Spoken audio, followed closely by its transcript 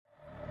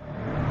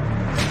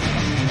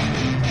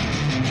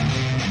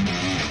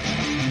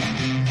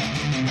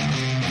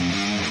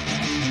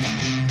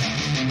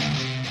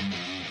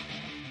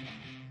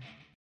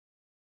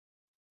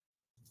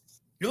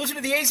listen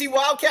to the AZ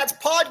Wildcats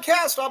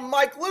podcast. I'm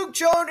Mike Luke,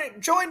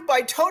 joined by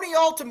Tony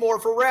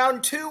Altimore for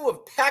round 2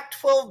 of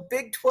Pac-12,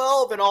 Big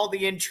 12, and all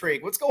the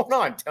intrigue. What's going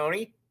on,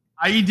 Tony?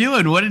 How you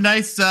doing? What a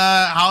nice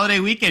holiday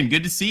weekend.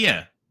 Good to see you.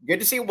 Good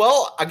to see you.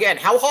 Well, again,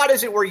 how hot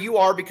is it where you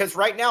are? Because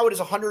right now it is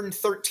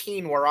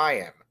 113 where I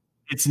am.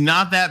 It's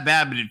not that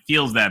bad, but it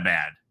feels that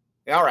bad.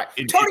 All right.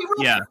 Tony,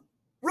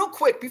 real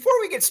quick, before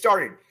we get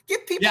started,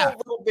 give people a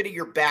little bit of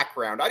your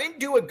background. I didn't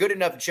do a good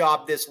enough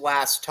job this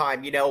last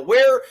time. You know,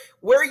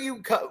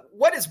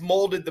 what has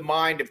molded the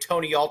mind of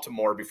Tony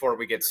Altimore before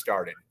we get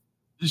started?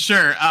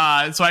 Sure.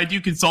 So I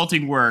do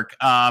consulting work,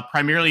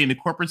 primarily in the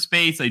corporate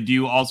space. I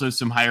do also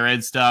some higher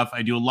ed stuff.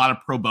 I do a lot of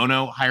pro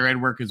bono higher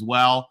ed work as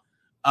well.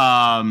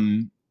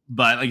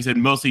 But like I said,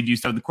 mostly do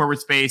stuff in the corporate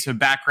space. A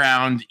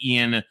background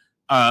in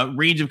a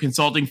range of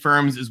consulting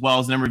firms, as well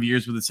as a number of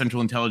years with the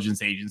Central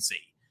Intelligence Agency.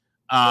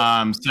 So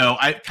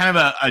I kind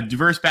of a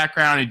diverse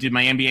background. I did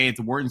my MBA at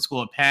the Wharton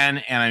School at Penn,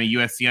 and I'm a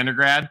USC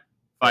undergrad,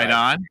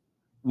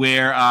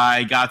 where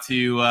I got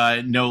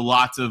to know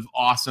lots of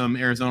awesome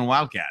Arizona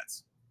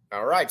Wildcats.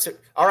 All right.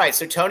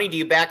 So Tony, do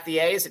you back the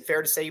A? Is it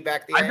fair to say you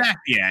back the A? I back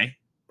the A.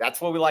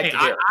 That's what we like to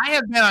hear. I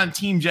have been on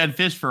Team Jed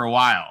Fish for a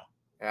while.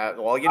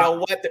 Well, you know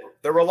what?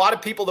 There were a lot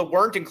of people that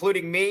weren't,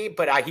 including me,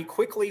 but he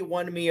quickly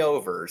won me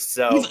over.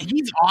 So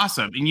he's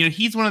awesome, and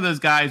he's one of those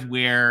guys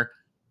where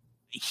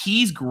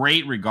he's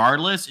great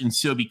regardless, and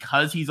so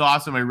because he's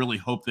awesome, I really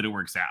hope that it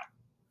works out.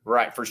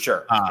 Right, for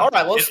sure. All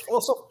right,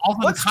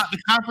 the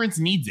conference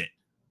needs it.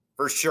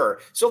 For sure.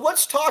 So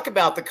let's talk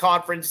about the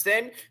conference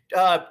then.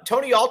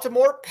 Tony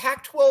Altimore,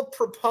 Pac-12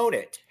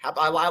 proponent.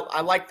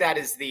 I like that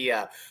as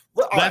the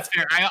that's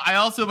fair. I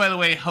also, by the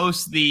way,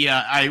 host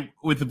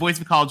with the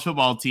Voice of College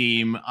Football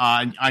team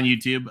on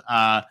YouTube.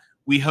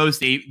 We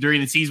host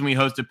during the season we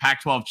host a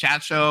Pac-12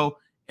 chat show,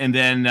 and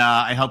then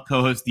I help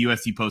co-host the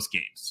USC post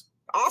games.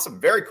 Awesome.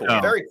 Very cool.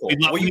 Very cool.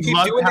 Will you keep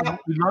doing that?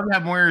 We'd love to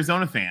have more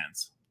Arizona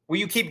fans. Will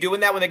you keep doing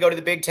that when they go to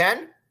the Big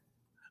Ten?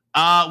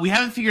 We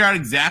haven't figured out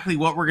exactly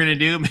what we're going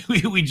to do.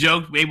 We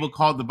joked maybe we'll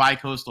call it the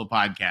Bi-Coastal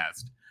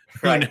Podcast.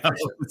 Right. Who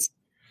knows?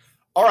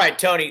 All right,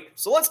 Tony.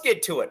 So let's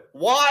get to it.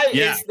 Why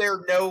is there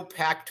no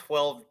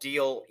Pac-12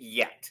 deal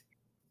yet?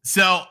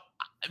 So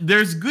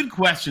there's good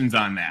questions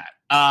on that.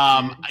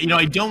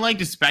 I don't like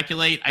to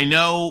speculate. I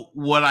know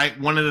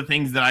one of the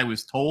things that I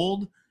was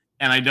told,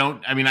 and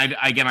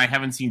I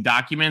haven't seen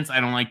documents. I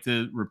don't like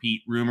to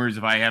repeat rumors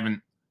if I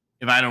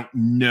don't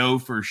know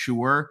for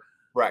sure.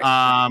 Right.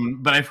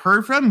 But I've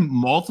heard from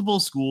multiple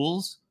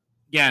schools.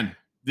 Again,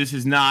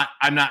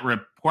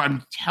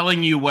 I'm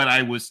telling you what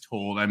I was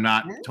told. I'm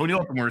not. Tony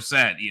Altimore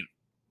said.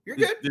 You're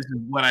good. This is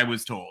what I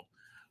was told.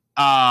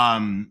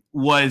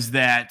 Was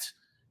that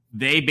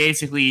they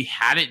basically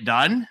had it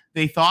done,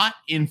 they thought,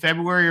 in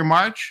February or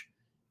March,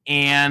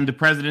 and the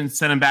president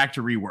sent them back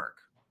to rework.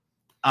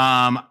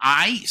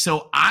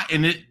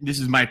 This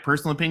is my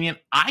personal opinion.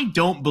 I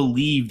don't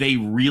believe they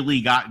really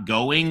got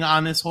going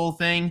on this whole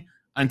thing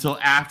until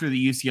after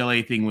the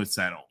UCLA thing was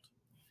settled.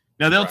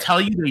 Now, they'll tell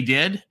you they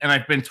did, and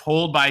I've been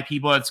told by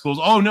people at schools,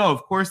 oh, no,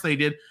 of course they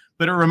did.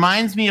 But it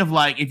reminds me of,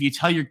 like, if you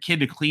tell your kid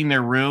to clean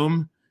their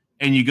room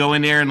and you go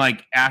in there and,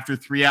 like, after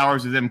 3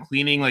 hours of them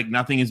cleaning, like,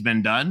 nothing has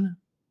been done.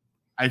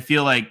 I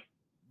feel like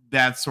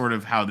that's sort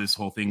of how this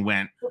whole thing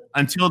went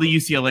until the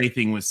UCLA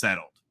thing was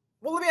settled.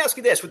 Well, let me ask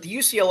you this. With the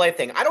UCLA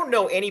thing, I don't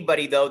know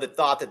anybody, though, that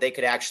thought that they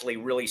could actually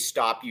really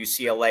stop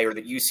UCLA or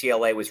that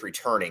UCLA was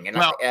returning. And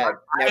I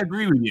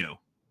agree with you.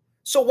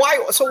 So why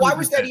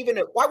was that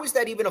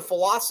even a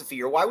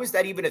philosophy, or why was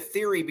that even a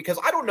theory? Because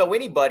I don't know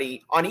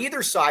anybody on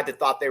either side that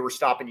thought they were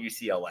stopping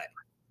UCLA.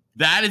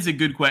 That is a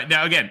good question.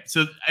 Now, again,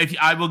 so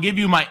I will give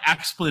you my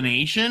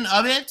explanation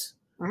of it,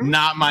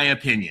 not my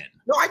opinion.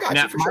 No, I got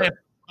you for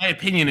sure. My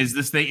opinion is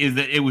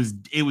that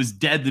it was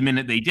dead the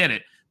minute they did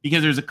it,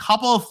 because there's a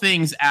couple of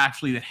things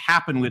actually that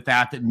happened with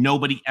that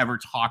nobody ever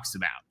talks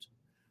about.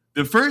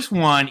 The first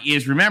one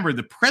is, remember,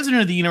 the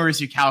president of the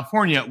University of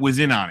California was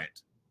in on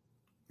it.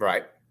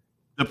 Right.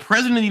 The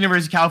president of the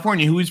University of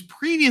California, who was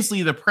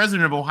previously the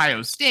president of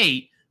Ohio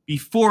State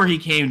before he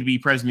came to be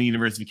president of the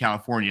University of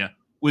California,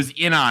 was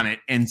in on it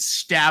and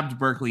stabbed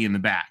Berkeley in the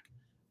back.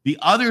 The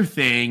other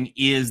thing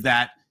is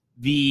that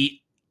the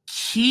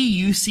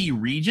key UC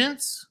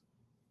regents,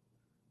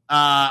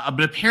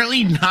 but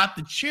apparently not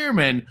the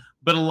chairman,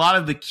 but a lot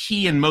of the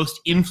key and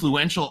most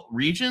influential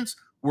regents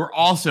were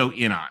also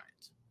in on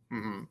it.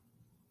 Mm-hmm.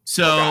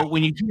 So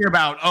when you hear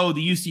about,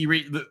 the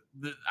UC,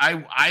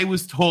 I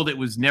was told it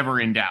was never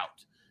in doubt.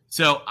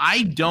 So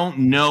I don't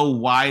know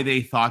why they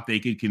thought they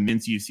could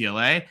convince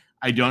UCLA.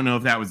 I don't know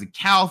if that was a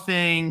Cal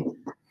thing.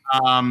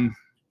 One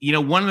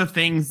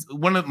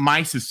of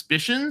my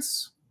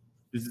suspicions,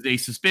 this is a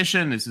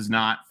suspicion, this is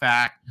not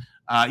fact.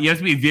 You have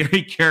to be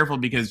very careful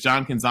because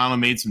John Canzano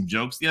made some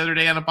jokes the other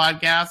day on a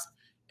podcast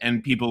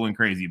and people went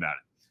crazy about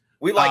it.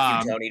 We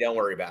like you, Tony. Don't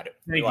worry about it.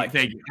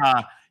 Thank you.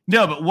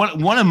 No, but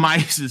one of my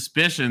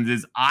suspicions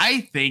is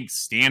I think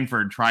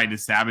Stanford tried to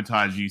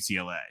sabotage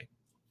UCLA.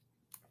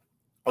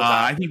 Okay.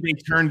 I think they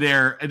turned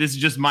this is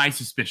just my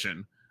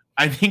suspicion.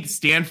 I think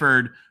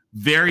Stanford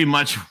very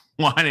much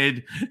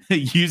wanted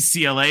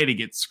UCLA to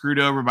get screwed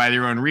over by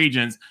their own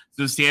regents,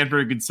 so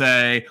Stanford could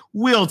say,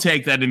 "We'll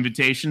take that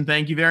invitation.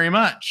 Thank you very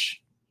much."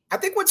 I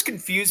think what's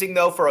confusing,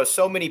 though, for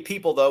so many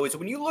people, though, is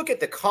when you look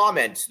at the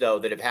comments, though,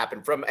 that have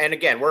happened from, and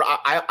again,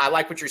 I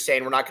like what you're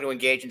saying. We're not going to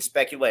engage in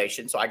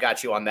speculation, so I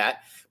got you on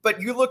that.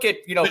 But you look at,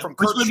 from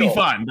Kurt Schultz. This would be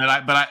fun,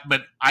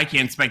 but I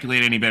can't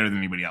speculate any better than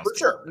anybody else. For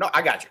sure. No,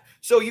 I got you.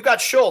 So you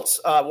got Schultz,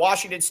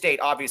 Washington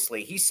State,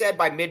 obviously. He said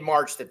by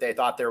mid-March that they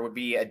thought there would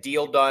be a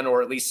deal done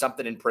or at least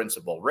something in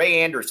principle. Ray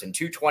Anderson,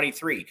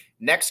 223,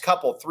 next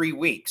couple, 3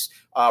 weeks.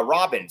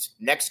 Robbins,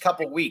 next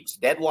couple weeks,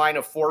 deadline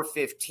of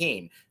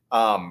 4/15.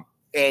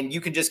 And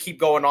you can just keep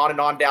going on and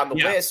on down the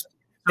list.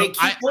 They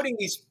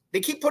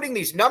keep putting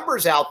these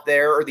numbers out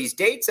there or these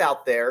dates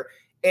out there,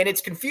 and it's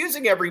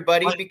confusing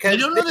everybody because I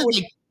don't know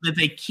that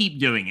they keep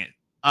doing it.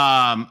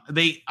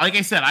 They, like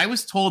I said, I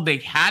was told they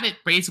had it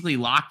basically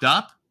locked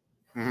up,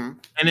 and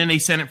then they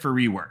sent it for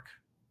rework.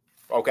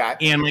 Okay.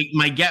 And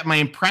my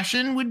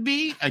impression would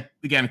be,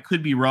 again, it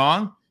could be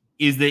wrong,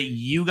 is that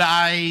you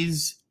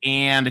guys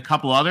and a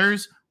couple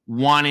others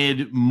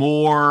wanted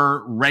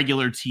more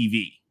regular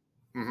TV.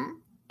 Mm-hmm.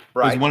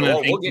 Right. One of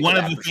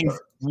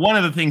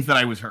the things that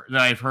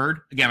I've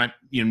heard. Again,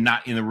 I'm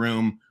not in the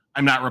room.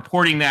 I'm not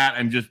reporting that.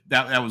 I'm just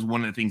that was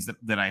one of the things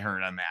that I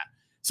heard on that.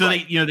 So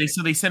right.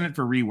 they sent it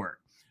for rework.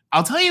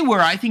 I'll tell you where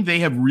I think they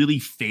have really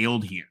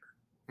failed here.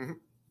 Mm-hmm.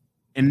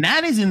 And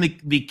that is in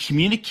the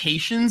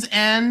communications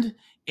end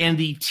and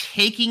the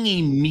taking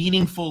a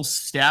meaningful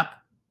step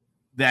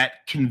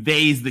that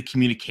conveys the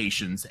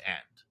communications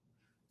end.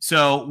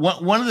 So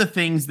one of the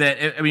things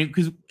that, I mean,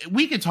 because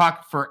we could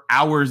talk for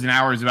hours and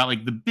hours about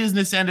like the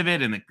business end of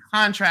it and the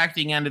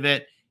contracting end of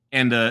it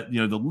and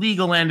the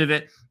legal end of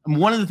it. And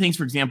one of the things,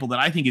 for example, that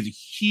I think is a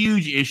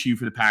huge issue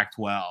for the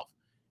Pac-12,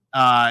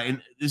 and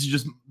this is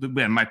just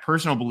my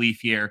personal belief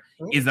here,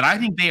 is that I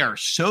think they are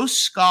so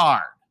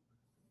scarred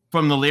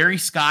from the Larry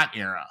Scott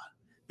era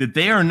that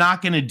they are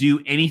not going to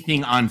do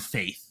anything on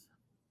faith.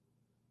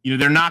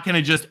 They're not going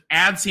to just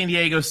add San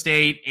Diego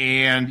State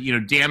and,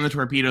 damn the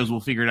torpedoes, we'll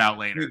figure it out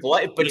later.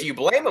 But do you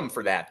blame them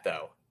for that,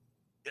 though?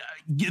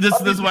 This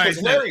is why I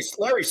said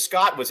Larry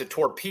Scott was a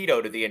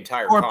torpedo to the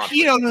entire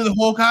torpedo to the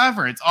whole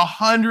conference,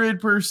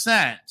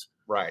 100%.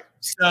 Right.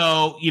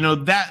 So,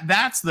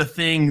 that's the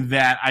thing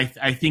that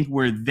I think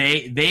where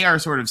they are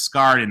sort of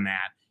scarred in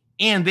that.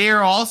 And they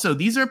are also,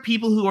 these are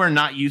people who are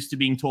not used to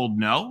being told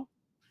no.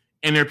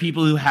 And they're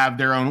people who have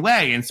their own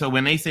way. And so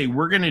when they say,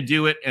 we're going to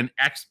do it in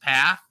X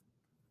path,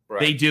 right,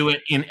 they do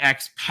it in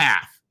X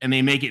path, and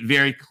they make it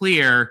very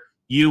clear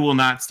you will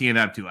not stand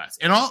up to us.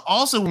 And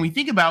also, when we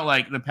think about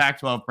like the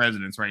Pac-12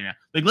 presidents right now,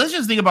 like let's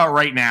just think about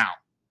right now.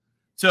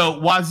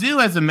 So Wazoo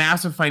has a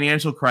massive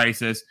financial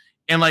crisis,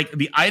 and like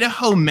the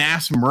Idaho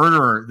mass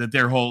murderer that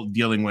they're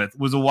dealing with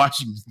was a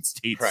Washington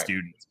State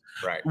student.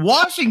 Right.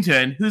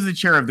 Washington, who's the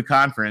chair of the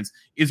conference,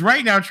 is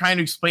right now trying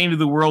to explain to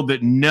the world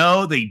that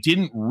no, they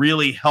didn't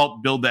really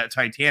help build that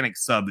Titanic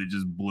sub that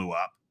just blew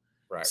up.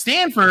 Right.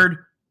 Stanford,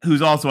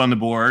 who's also on the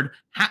board,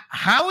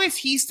 how is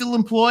he still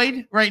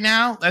employed right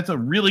now? That's a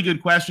really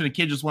good question. A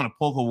kid just won a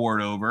polka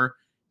award over.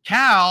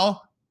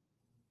 Cal,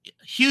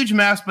 huge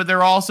mess, but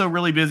they're also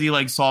really busy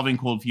like solving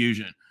cold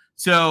fusion.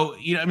 So,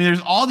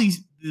 there's all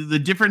the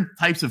different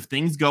types of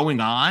things going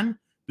on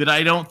that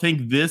I don't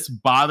think this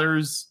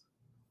bothers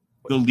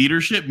the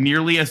leadership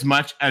nearly as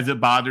much as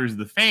it bothers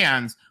the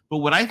fans. But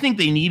what I think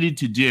they needed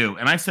to do,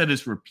 and I've said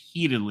this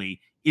repeatedly,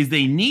 is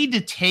they need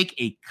to take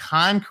a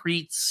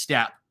concrete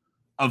step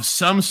of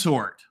some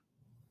sort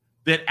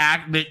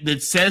that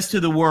says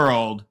to the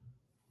world,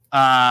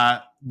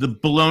 the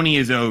baloney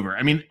is over.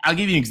 I mean, I'll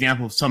give you an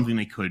example of something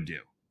they could do.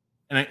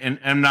 And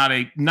I'm not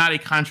a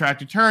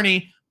contract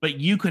attorney, but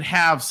you could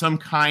have some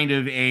kind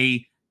of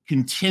a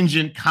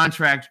contingent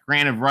contract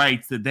grant of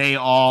rights that they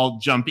all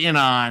jump in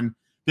on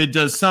that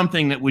does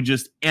something that would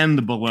just end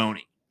the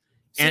baloney.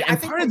 And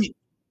part of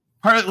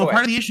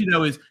the issue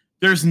though is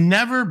there's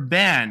never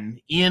been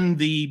in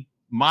the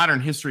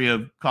modern history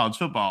of college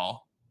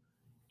football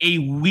a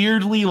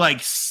weirdly like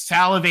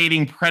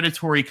salivating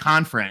predatory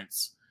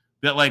conference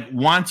that like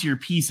wants your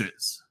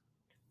pieces,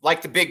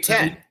 like the Big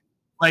Ten,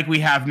 like we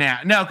have now.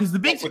 No, because the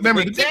Big Ten's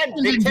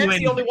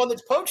the only one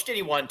that's poached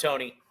anyone,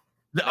 Tony.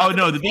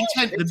 The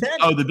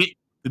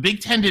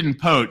Big Ten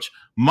didn't poach.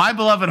 My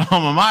beloved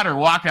alma mater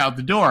walked out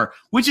the door,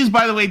 which is,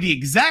 by the way, the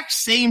exact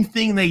same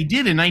thing they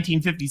did in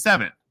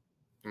 1957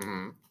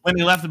 when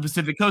they left the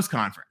Pacific Coast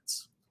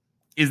Conference.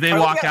 Is they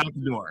walked out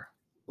the door.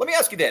 Let me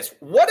ask you this: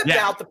 What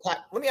about the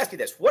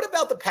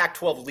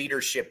Pac-12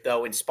 leadership,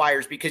 though,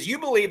 inspires? Because you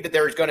believe that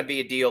there is going to be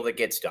a deal that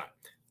gets done.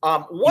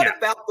 What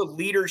about the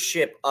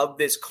leadership of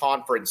this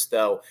conference,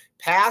 though?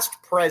 Past,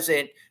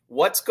 present,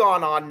 what's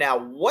gone on now?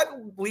 What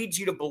leads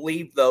you to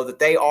believe, though, that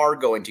they are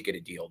going to get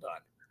a deal done?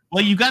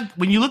 Well,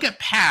 when you look at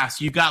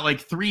past, you've got like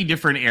 4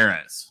 different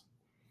eras.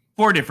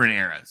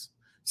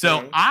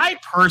 So I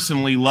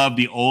personally love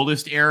the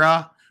oldest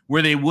era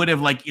where they would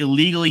have like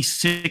illegally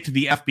sicked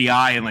the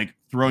FBI and like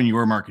throwing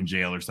your mark in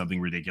jail or something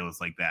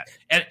ridiculous like that.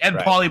 Ed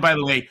Pauley, by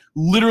the way,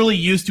 literally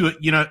used to it.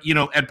 You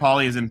know, Ed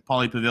Pauley is in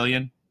Pauley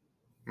Pavilion.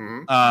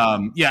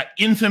 Mm-hmm.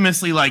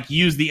 Infamously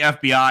used the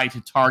FBI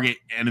to target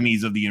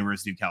enemies of the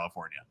University of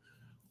California.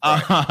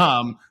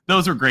 Right.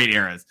 Those were great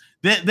eras.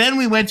 Then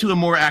we went to a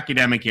more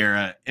academic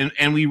era,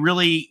 and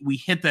we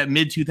hit that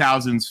mid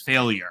 2000s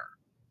failure,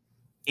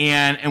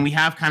 and we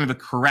have kind of a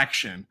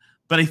correction.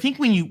 But I think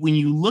when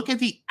you look at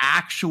the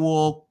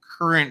actual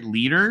current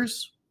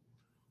leaders,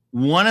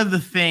 one of the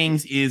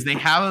things is they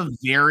have a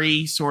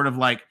very sort of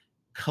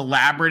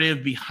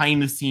collaborative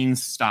behind the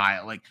scenes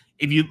style. Like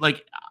if you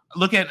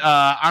look at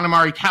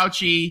Annemarie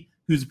Cauchy,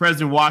 who's the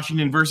president of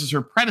Washington, versus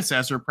her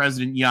predecessor,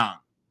 President Young,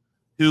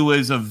 who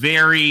was a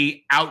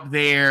very out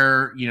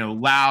there,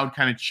 loud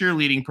kind of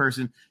cheerleading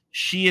person.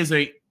 She's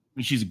a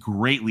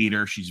great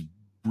leader. She's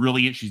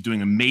brilliant. She's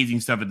doing amazing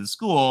stuff at the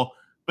school,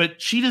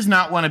 but she does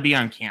not want to be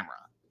on camera.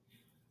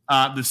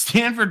 The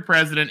Stanford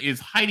president is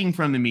hiding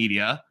from the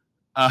media,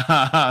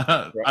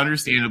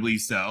 understandably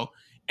so.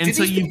 And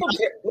so let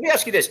me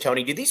ask you this,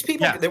 Tony. Do these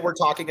people that we're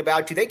talking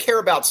about, do they care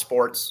about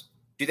sports?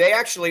 Do they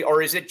actually,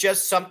 or is it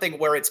just something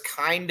where it's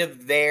kind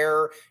of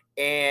there?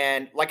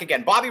 And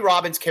again, Bobby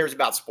Robbins cares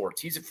about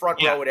sports. He's a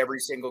front row at every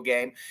single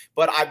game.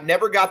 But I've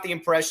never got the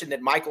impression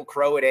that Michael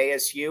Crow at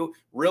ASU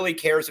really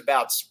cares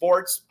about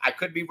sports. I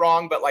could be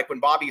wrong, but when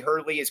Bobby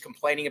Hurley is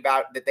complaining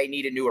about that they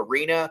need a new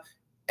arena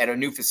and a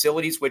new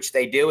facilities, which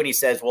they do, and he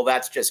says, well,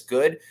 that's just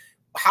good.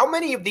 How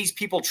many of these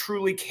people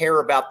truly care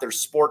about their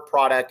sport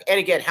product? And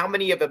again, how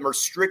many of them are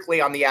strictly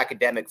on the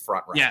academic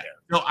front there?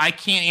 No, I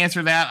can't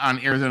answer that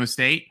on Arizona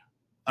State.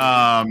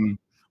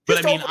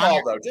 Just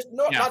overall, though,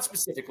 not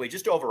specifically,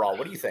 just overall.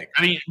 What do you think?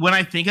 I mean, when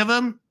I think of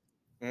them,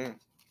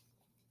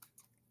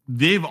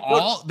 they've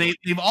all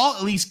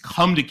at least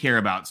come to care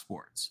about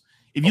sports.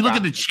 If you look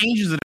at the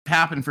changes that have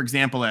happened, for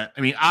example,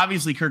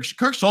 obviously Kirk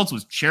Schultz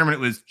was chair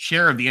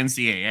of the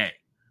NCAA,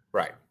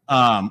 right?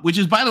 Which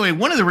is, by the way,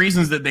 one of the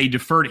reasons that they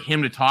defer to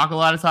him to talk a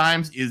lot of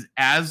times is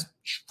as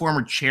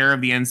former chair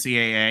of the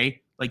NCAA,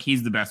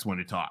 he's the best one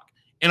to talk.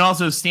 And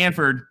also,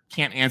 Stanford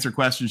can't answer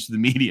questions to the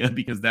media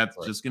because that's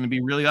just going to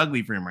be really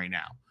ugly for him right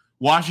now.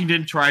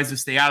 Washington tries to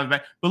stay out of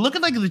it. But look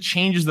at the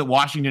changes that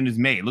Washington has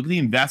made. Look at the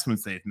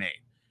investments they've made.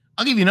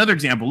 I'll give you another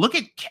example. Look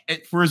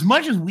at, for as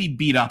much as we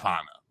beat up on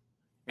them,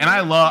 and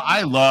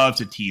I love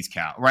to tease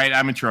Cal, right?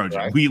 I'm a Trojan.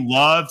 Right. We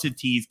love to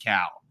tease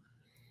Cal.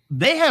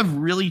 They have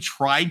really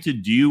tried to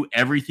do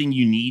everything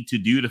you need to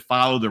do to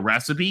follow the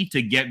recipe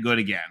to get good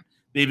again.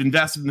 They've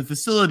invested in the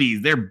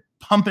facilities. They're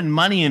pumping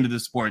money into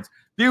the sports.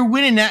 They're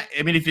winning that.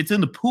 I mean, if it's in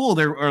the pool,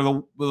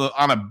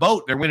 on a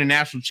boat, they're winning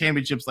national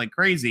championships like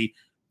crazy.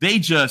 They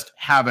just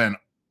have an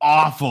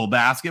awful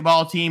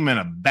basketball team and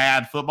a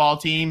bad football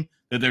team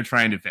that they're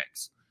trying to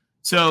fix.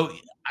 So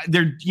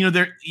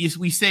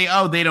we say,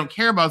 oh, they don't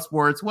care about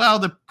sports. Well,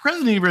 the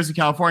president of the University of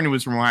California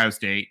was from Ohio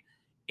State,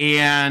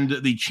 and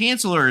the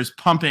chancellor is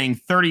pumping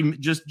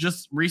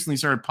just recently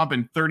started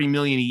pumping $30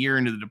 million a year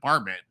into the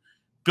department.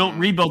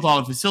 Rebuilt all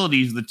the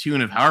facilities to the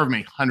tune of however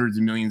many hundreds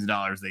of millions of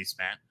dollars they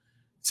spent.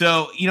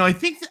 So, I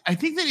think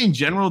that in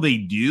general they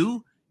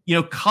do.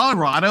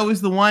 Colorado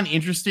is the one,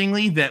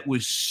 interestingly, that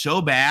was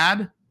so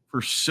bad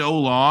for so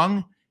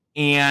long.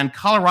 And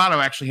Colorado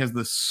actually has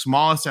the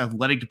smallest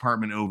athletic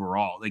department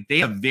overall. They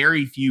have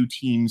very few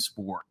team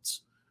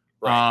sports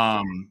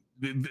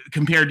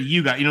compared to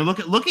you guys.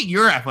 Look at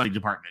your athletic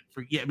department.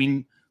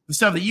 The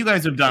stuff that you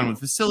guys have done with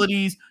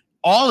facilities,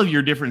 all of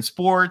your different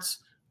sports.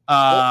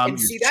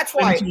 That's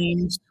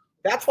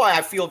why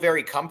I feel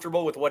very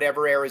comfortable with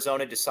whatever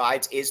Arizona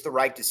decides is the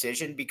right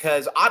decision,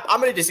 because I'm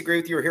going to disagree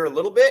with you here a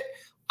little bit.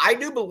 I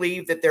do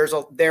believe that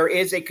there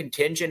is a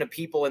contingent of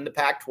people in the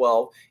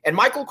Pac-12, and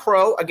Michael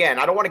Crow, again,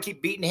 I don't want to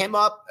keep beating him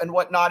up and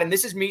whatnot. And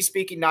this is me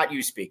speaking, not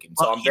you speaking.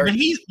 So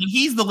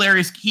he's the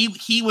Larry.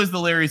 He was the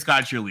Larry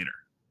Scott cheerleader.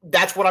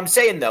 That's what I'm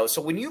saying, though.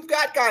 So when you've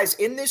got guys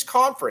in this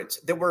conference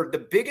that were the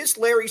biggest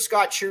Larry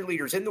Scott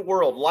cheerleaders in the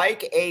world,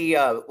 like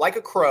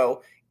a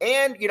Crow.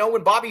 And,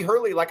 when Bobby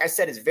Hurley, like I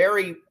said, is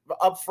very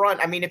upfront.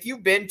 I mean, if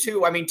you've been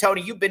to,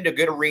 Tony, you've been to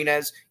good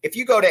arenas. If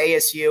you go to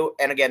ASU,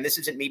 and again, this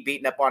isn't me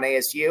beating up on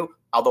ASU,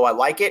 although I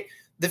like it.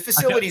 The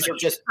facilities are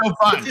just so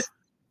fun.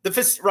 The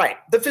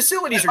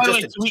facilities are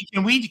just.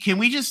 Can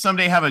we just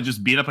someday have a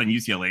just beat up on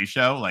UCLA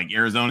show, like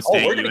Arizona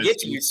State? Oh, we're going to get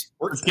to UCLA.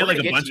 Let's get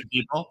a bunch of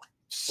people.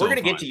 We're going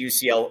to get to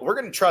UCLA. We're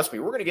going to trust me.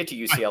 We're going to get to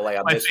UCLA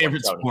on my this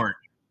favorite one, sport.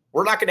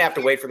 We're not going to have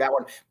to wait for that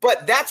one.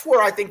 But that's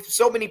where I think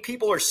so many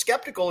people are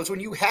skeptical, is when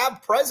you have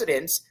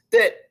presidents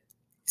that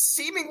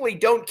seemingly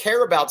don't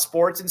care about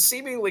sports and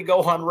seemingly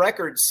go on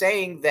record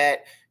saying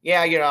that,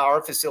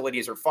 our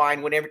facilities are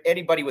fine. When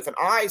anybody with an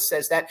eye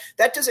says that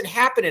doesn't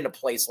happen in a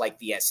place like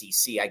the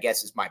SEC, I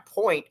guess is my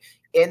point.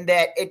 And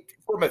that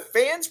from a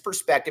fan's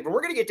perspective, and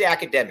we're going to get to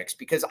academics,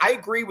 because I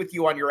agree with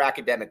you on your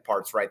academic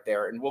parts right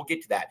there, and we'll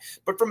get to that.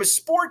 But from a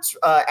sports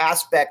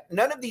aspect,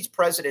 none of these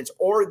presidents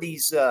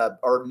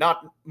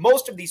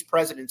most of these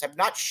presidents have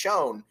not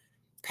shown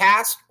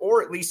past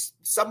or at least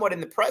somewhat in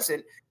the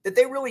present, that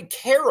they really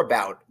care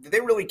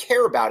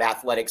about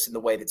athletics in the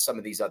way that some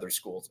of these other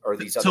schools or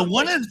these other. So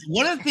one of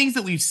the things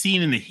that we've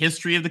seen in the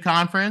history of the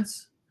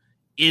conference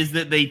is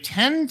that they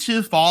tend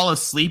to fall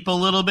asleep a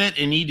little bit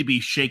and need to be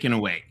shaken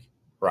awake.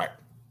 Right.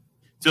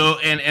 So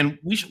and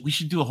we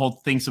should do a whole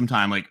thing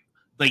sometime, like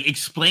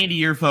explain to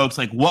your folks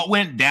like what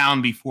went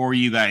down before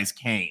you guys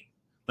came.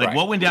 Like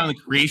what went down in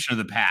the creation of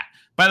the Pac.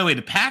 By the way,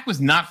 the Pac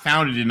was not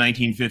founded in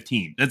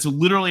 1915. That's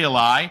literally a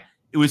lie.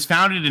 It was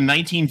founded in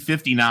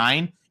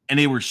 1959, and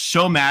they were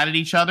so mad at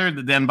each other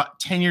that then about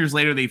 10 years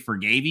later they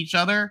forgave each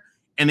other,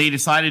 and they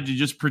decided to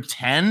just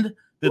pretend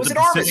that it was the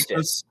an Pacific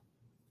Coast.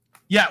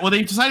 Yeah, well,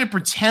 they decided to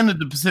pretend that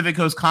the Pacific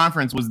Coast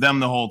Conference was them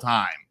the whole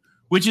time,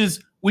 which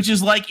is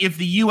like if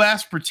the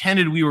U.S.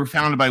 pretended we were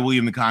founded by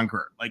William the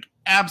Conqueror. Like,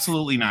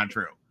 absolutely not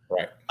true.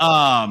 Right.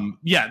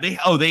 Yeah.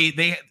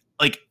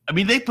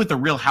 They put the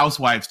Real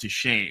Housewives to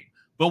shame.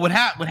 But what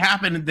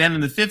happened then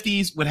in the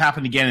 50s? What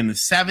happened again in the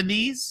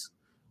 70s?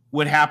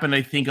 What happened,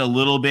 I think, a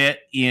little bit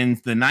in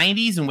the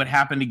 90s, and what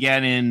happened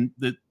again in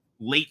the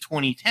late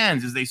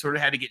 2010s is they sort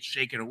of had to get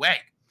shaken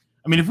awake.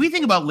 I mean, if we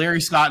think about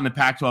Larry Scott and the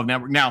Pac-12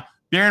 network, now,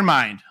 bear in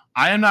mind,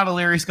 I am not a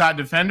Larry Scott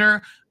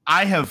defender.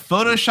 I have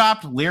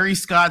photoshopped Larry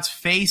Scott's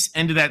face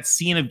into that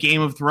scene of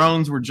Game of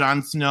Thrones where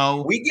Jon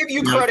Snow. We give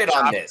you credit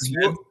on this.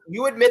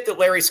 You admit that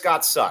Larry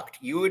Scott sucked.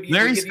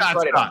 Larry Scott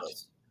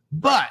sucked.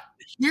 But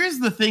here's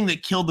the thing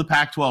that killed the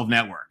Pac-12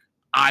 network,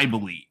 I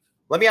believe.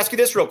 Let me ask you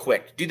this real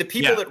quick. Do the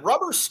people that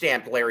rubber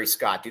stamped Larry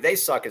Scott, do they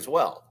suck as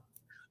well?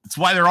 That's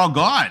why they're all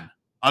gone,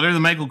 other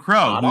than Michael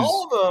Crow. Not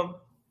all of them.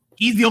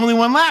 He's the only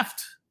one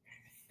left.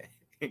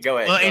 Go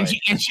ahead.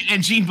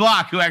 And Gene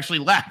Block, who actually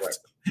left.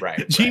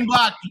 Right. Gene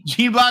Block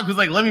was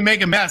like, let me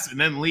make a mess and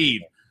then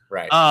leave.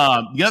 Right.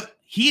 Yep.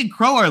 He and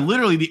Crow are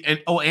literally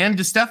and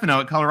DeStefano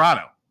at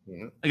Colorado.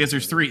 Mm-hmm. I guess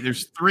there's three.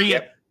 There's three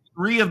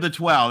of the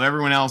 12.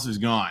 Everyone else is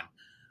gone.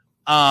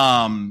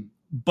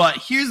 But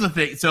here's the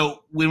thing.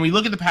 So when we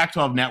look at the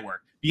Pac-12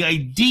 network, the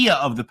idea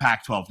of the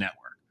Pac-12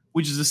 network,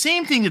 which is the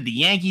same thing that the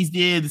Yankees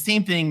did, the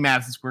same thing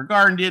Madison Square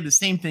Garden did, the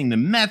same thing the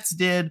Mets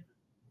did,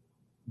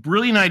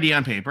 brilliant idea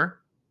on paper,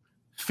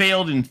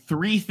 failed in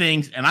three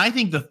things. And I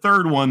think the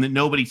third one that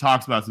nobody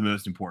talks about is the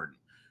most important.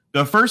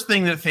 The first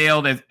thing that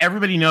failed, as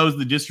everybody knows,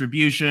 the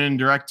distribution,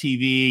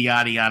 DirecTV,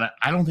 yada, yada.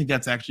 I don't think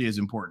that's actually as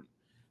important.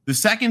 The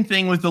second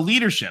thing was the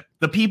leadership.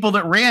 The people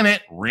that ran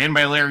it, ran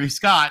by Larry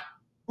Scott,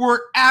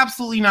 were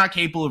absolutely not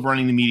capable of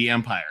running the media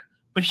empire.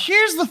 But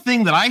here's the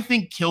thing that I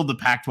think killed the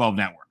Pac-12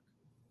 network.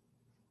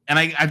 And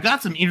I've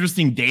got some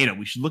interesting data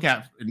we should look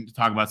at and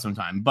talk about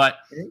sometime. But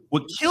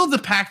what killed the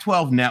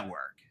Pac-12 network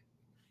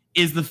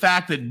is the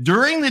fact that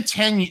during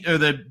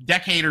the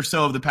decade or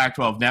so of the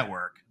Pac-12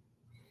 network,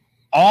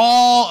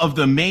 all of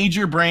the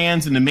major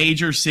brands in the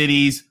major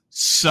cities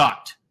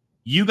sucked.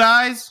 You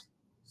guys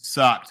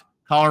sucked.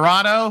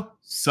 Colorado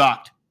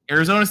sucked.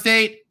 Arizona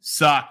State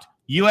sucked.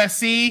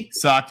 USC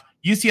sucked.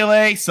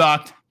 UCLA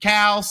sucked.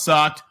 Cal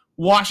sucked.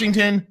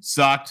 Washington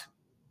sucked.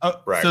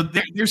 So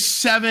there's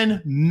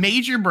 7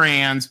 major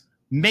brands,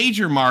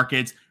 major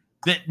markets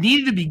that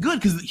needed to be good.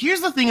 Because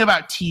here's the thing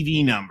about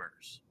TV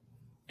numbers.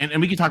 And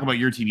we can talk about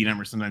your TV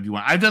numbers sometime if you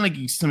want. I've done like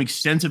some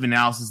extensive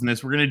analysis in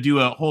this. We're going to do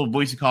a whole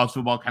Voice of College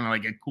Football kind of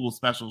like a cool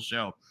special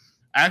show.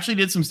 I actually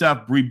did some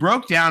stuff. We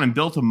broke down and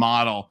built a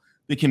model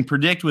that can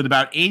predict with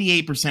about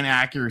 88%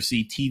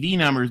 accuracy TV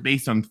numbers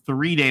based on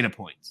 3 data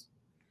points.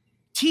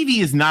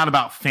 TV is not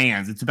about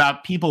fans. It's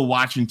about people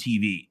watching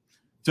TV.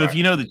 So if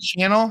you know the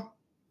channel,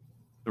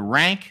 the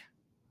rank,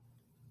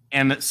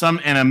 and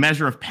a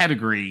measure of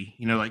pedigree,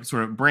 like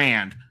sort of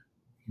brand,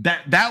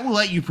 that will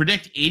let you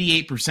predict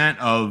 88%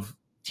 of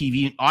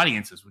TV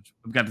audiences, which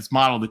we've got this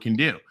model that can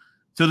do.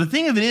 So the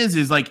thing of it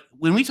is like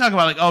when we talk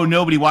about like, oh,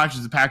 nobody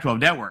watches the Pac-12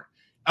 network.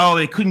 Oh,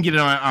 they couldn't get it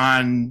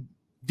on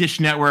Dish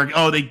Network.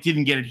 Oh, they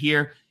didn't get it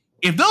here.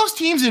 If those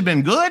teams had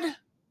been good,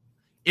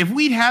 if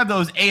we'd had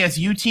those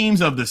ASU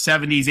teams of the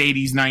 70s,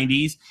 80s,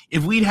 90s,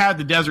 if we'd had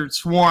the Desert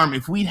Swarm,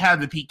 if we'd had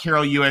the Pete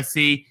Carroll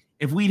USC,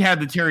 if we'd had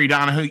the Terry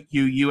Donahue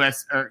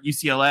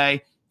UCLA,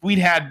 if we'd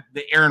had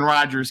the Aaron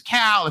Rodgers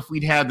Cal, if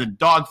we'd had the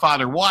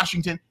Dogfather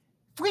Washington,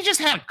 if we just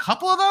had a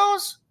couple of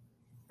those,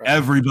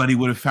 everybody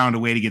would have found a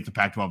way to get the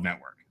Pac-12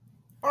 network.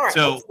 All right.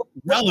 So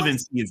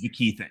relevancy is the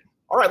key thing.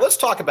 All right, let's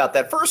talk about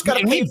that. First,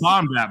 we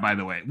bombed that, by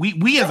the way.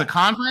 We as a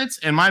conference,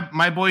 and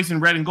my boys in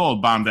red and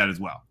gold bombed that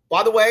as well.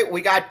 By the way,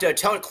 we got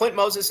Clint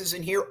Moses is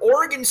in here.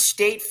 Oregon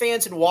State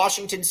fans and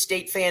Washington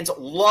State fans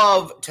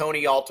love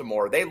Tony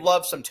Altimore. They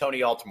love some Tony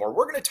Altimore.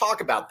 We're going to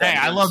talk about that.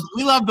 Hey,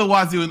 we love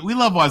Wazoo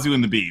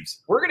and the Beavs.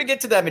 We're going to get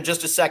to them in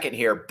just a second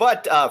here,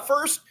 but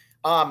first,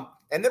 and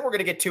then we're going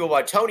to get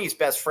to Tony's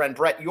best friend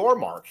Brett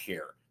Yormark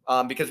here,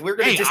 because we're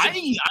going to. I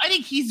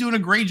think he's doing a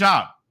great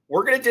job.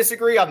 We're going to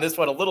disagree on this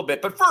one a little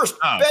bit, but first,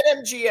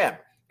 BetMGM.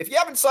 If you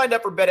haven't signed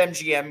up for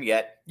BetMGM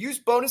yet, use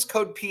bonus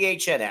code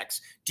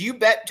PHNX. Do you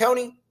bet,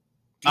 Tony?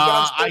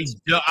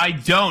 I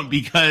don't,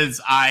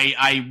 because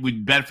I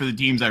would bet for the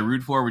teams I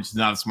root for, which is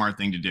not a smart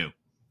thing to do.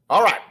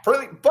 All right.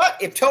 But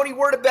if Tony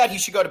were to bet, he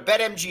should go to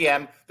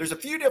BetMGM. There's a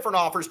few different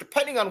offers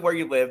depending on where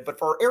you live. But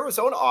for our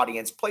Arizona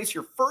audience, place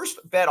your first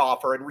bet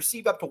offer and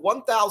receive up to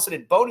 $1,000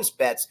 in bonus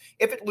bets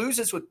if it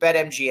loses with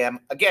BetMGM.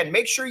 Again,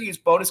 make sure you use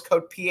bonus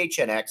code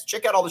PHNX.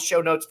 Check out all the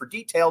show notes for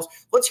details.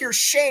 Let's hear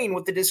Shane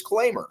with the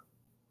disclaimer.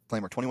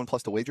 Disclaimer, 21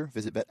 plus to wager.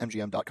 Visit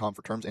BetMGM.com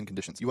for terms and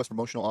conditions. U.S.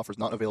 promotional offers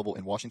not available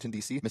in Washington,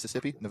 D.C.,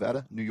 Mississippi,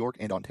 Nevada, New York,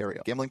 and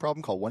Ontario. Gambling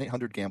problem? Call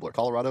 1-800-GAMBLER.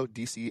 Colorado,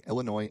 D.C.,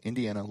 Illinois,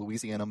 Indiana,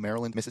 Louisiana,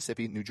 Maryland,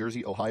 Mississippi, New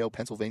Jersey, Ohio,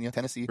 Pennsylvania,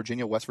 Tennessee,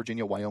 Virginia, West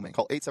Virginia, Wyoming.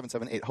 Call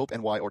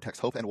 877-8-HOPE-NY or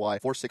text HOPE-NY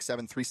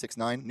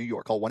 467-369, New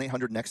York. Call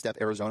 1-800-NEXT-STEP,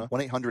 Arizona.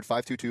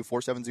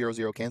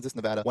 1-800-522-4700, Kansas,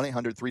 Nevada.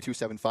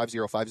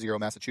 1-800-327-5050,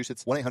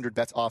 Massachusetts.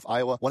 1-800-BETS-OFF,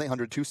 Iowa.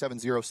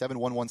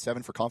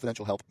 1-800-270-7117 for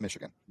confidential help,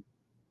 Michigan.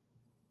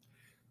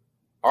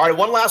 All right,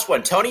 one last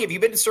one. Tony, have you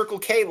been to Circle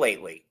K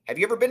lately? Have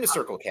you ever been to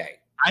Circle K?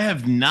 I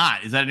have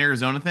not. Is that an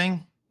Arizona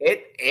thing?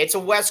 It's a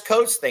West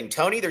Coast thing,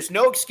 Tony. There's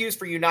no excuse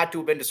for you not to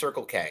have been to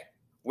Circle K.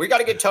 We got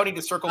to get Tony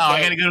to Circle K.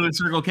 I got to go to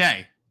Circle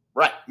K.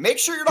 Right. Make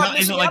sure you're not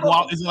missing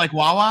out. Is it like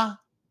Wawa?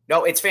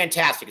 No, it's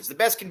fantastic. It's the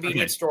best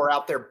convenience store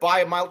out there by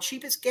a mile.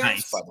 Cheapest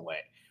gas, by the way.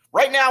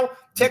 Right now,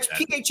 text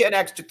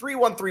PHNX to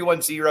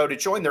 31310 to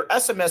join their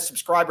SMS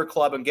subscriber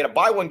club and get a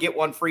buy one, get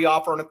one free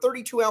offer on a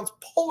 32-ounce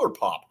Polar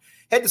Pop.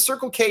 Head to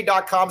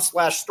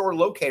CircleK.com/store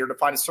locator to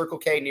find a Circle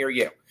K near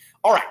you.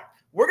 All right,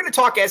 we're going to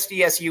talk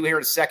SDSU here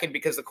in a second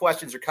because the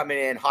questions are coming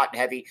in hot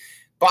and heavy.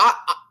 But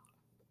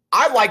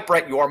I like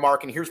Brett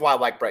Yormark, and here's why I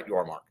like Brett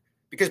Yormark.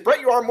 Because Brett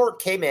Yormark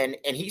came in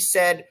and he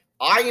said,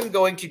 I am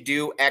going to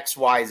do X,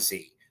 Y,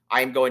 Z.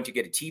 I am going to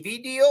get a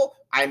TV deal.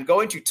 I am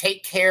going to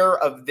take care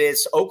of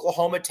this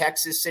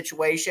Oklahoma-Texas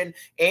situation,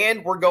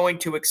 and we're going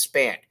to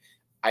expand.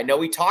 I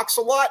know he talks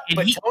a lot,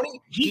 but Tony...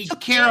 He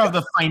took care of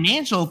the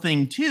financial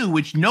thing, too,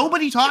 which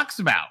nobody talks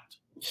about.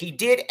 He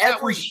did everything.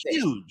 That was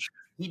huge.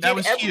 He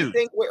did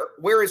everything,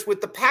 whereas with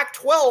the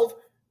Pac-12,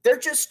 they're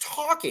just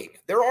talking.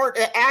 There aren't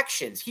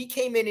actions. He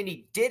came in and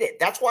he did it.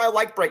 That's why I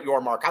like Brett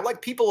Yormark. I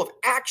like people of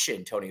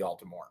action, Tony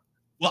Altimore.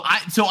 Well,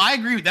 I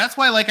agree. That's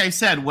why, like I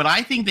said, what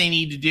I think they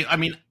need to do, I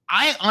mean,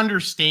 I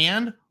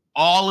understand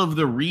all of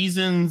the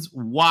reasons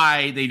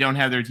why they don't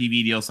have their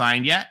TV deal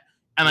signed yet.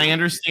 And I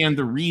understand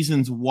the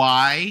reasons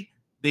why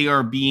they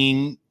are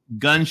being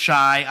gun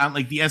shy on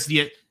like the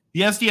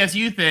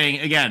SDSU thing.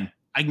 Again,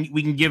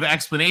 we can give an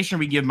explanation.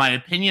 We give my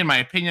opinion.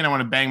 I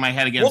want to bang my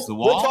head against the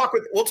wall.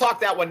 We'll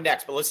talk that one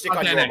next, but let's stick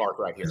on Yormark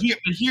right here.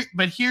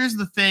 But here's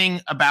the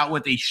thing about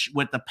what the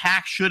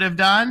PAC should have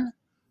done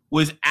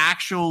was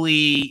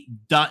actually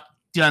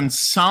done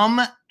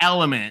some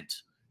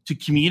element to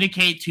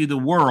communicate to the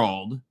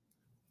world,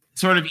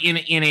 sort of in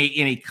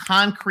a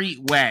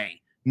concrete way.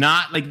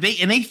 Not like they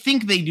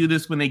think they do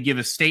this when they give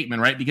a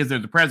statement, right? Because they're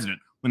the president.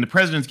 When the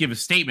presidents give a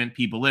statement,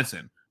 people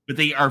listen. But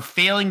they are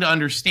failing to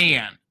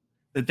understand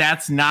that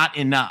that's not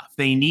enough.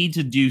 They need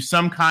to do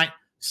some kind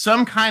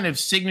of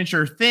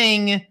signature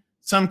thing,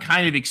 some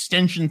kind of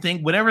extension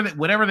thing, whatever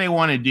they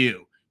want to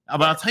do.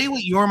 But I'll tell you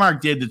what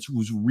Yormark did that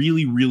was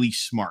really, really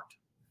smart.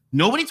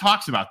 Nobody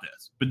talks about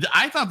this, but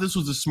I thought this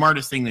was the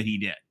smartest thing that he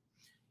did.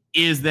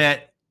 Is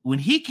that when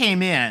he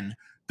came in,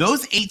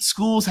 those 8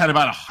 schools had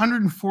about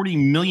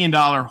 $140 million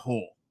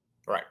hole,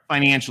 right,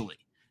 financially,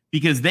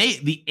 because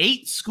the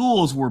 8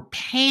 schools were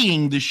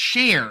paying the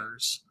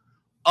shares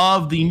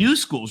of the new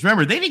schools.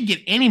 Remember, they didn't get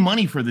any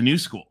money for the new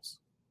schools.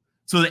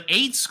 So the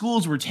 8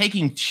 schools were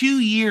taking 2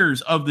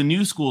 years of the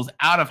new schools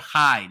out of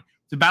Hyde.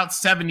 It's about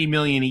 $70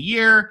 million a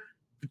year.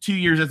 For 2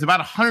 years, that's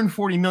about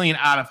 $140 million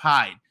out of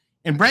Hyde.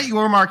 And Brett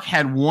Yormark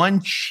had one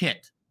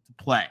chit to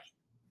play,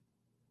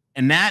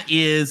 and that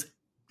is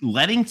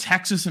letting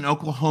Texas and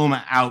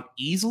Oklahoma out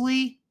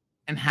easily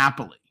and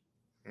happily.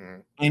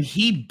 Mm. And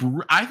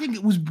I think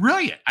it was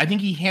brilliant. I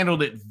think he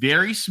handled it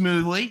very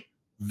smoothly,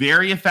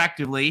 very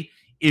effectively,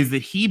 is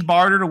that he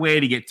bartered a way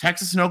to get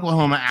Texas and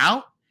Oklahoma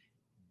out,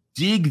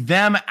 dig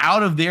them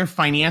out of their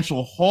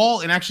financial hole.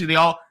 And actually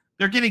I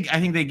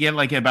think they get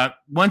like about,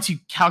 once you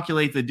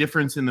calculate the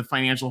difference in the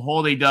financial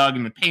hole they dug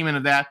and the payment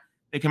of that,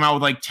 they come out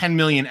with like 10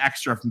 million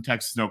extra from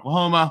Texas and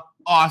Oklahoma.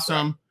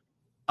 Awesome. Right.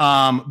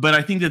 But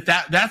I think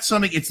that's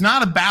something. It's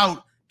not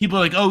about people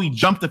are like, oh, he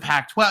jumped the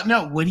Pac-12.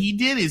 No, what he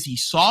did is he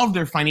solved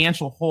their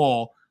financial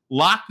hole,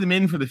 locked them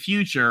in for the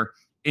future,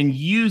 and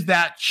used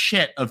that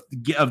shit of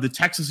the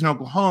Texas and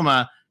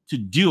Oklahoma to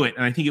do it.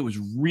 And I think it was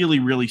really,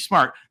 really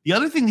smart. The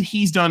other thing that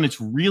he's done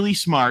that's really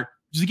smart,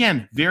 which is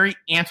again very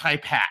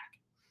anti-PAC,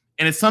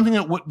 and it's something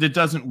that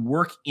doesn't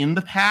work in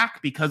the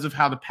PAC because of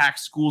how the PAC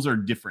schools are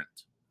different.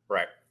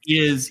 Right.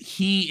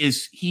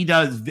 He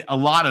does a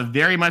lot of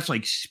very much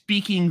like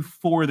speaking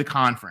for the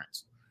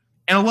conference,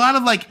 and a lot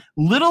of like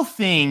little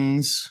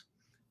things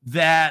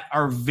that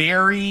are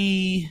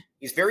very.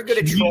 He's very good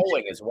at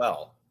trolling as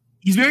well.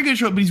 He's very good at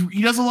trolling, but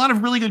he does a lot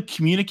of really good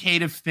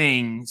communicative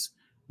things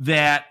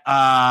that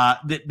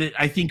that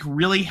I think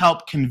really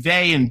help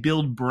convey and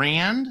build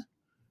brand.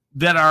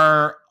 That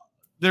are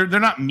they're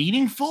not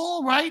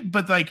meaningful, right?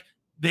 But like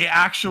they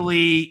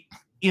actually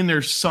in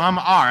their sum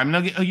are. I mean,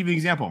 I'll give you an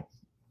example.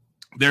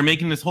 They're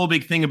making this whole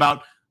big thing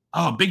about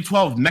Oh, Big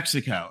 12,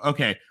 Mexico.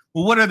 Okay.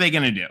 Well, what are they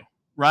going to do?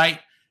 Right?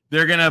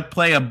 They're going to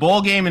play a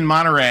bowl game in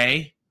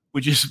Monterey,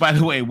 which is, by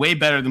the way, way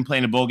better than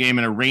playing a bowl game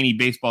in a rainy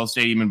baseball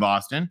stadium in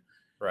Boston.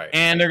 Right.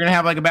 And they're going to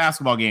have like a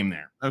basketball game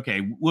there. Okay.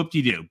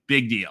 Whoop-de-doo.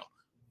 Big deal.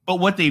 But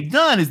what they've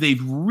done is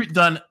they've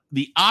done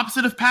the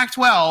opposite of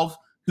Pac-12,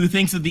 who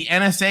thinks that the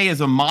NSA is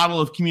a model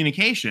of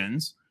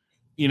communications.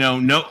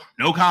 No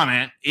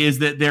comment, is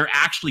that they're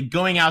actually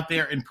going out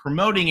there and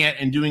promoting it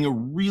and doing a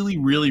really,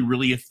 really,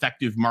 really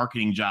effective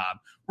marketing job,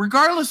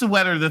 regardless of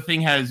whether the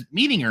thing has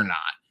meaning or not.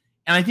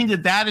 And I think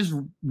that is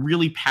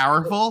really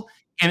powerful,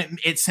 and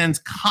it sends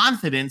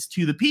confidence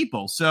to the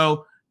people.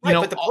 So,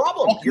 but the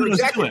problem, you're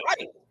exactly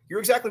right. You're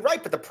exactly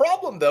right. But the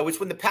problem, though, is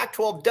when the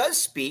Pac-12 does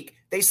speak,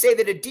 they say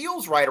that a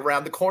deal's right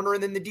around the corner,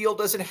 and then the deal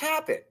doesn't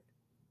happen.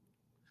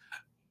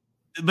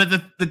 But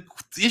the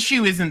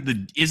issue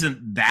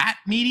isn't that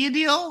media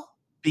deal,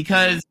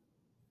 because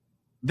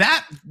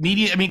that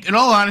media, I mean, in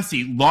all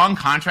honesty, long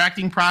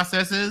contracting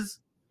processes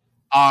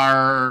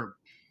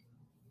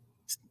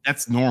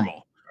that's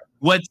normal.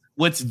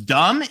 What's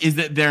dumb is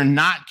that they're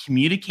not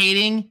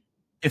communicating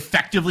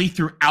effectively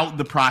throughout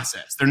the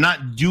process. They're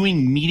not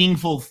doing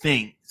meaningful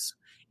things.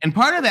 And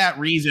part of that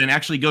reason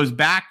actually goes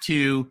back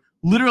to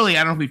literally,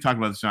 I don't know if we've talked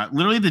about this or not,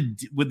 literally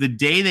the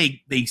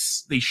day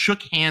they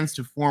shook hands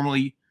to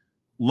formally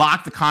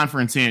lock the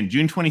conference in,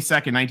 June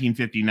 22nd,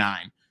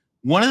 1959.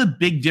 One of the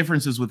big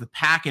differences with the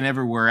Pac and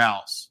everywhere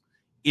else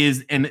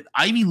is, and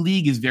Ivy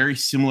League is very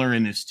similar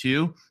in this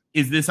too,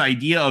 is this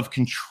idea of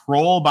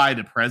control by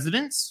the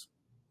presidents.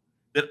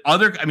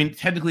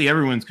 Technically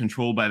everyone's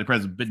controlled by the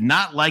president, but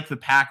not like the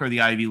Pac or the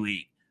Ivy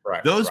League.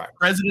 Right. Those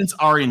presidents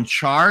are in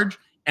charge,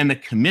 and the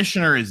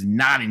commissioner is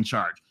not in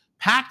charge.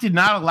 Pac did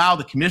not allow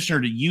the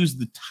commissioner to use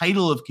the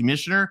title of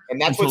commissioner. And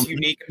that's what's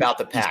unique about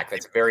the Pac.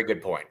 That's a very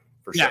good point.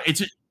 For sure.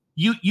 Yeah,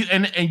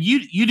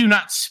 you do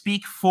not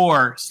speak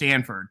for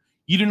Stanford.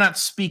 You do not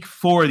speak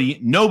for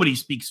nobody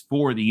speaks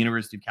for the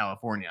University of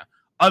California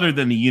other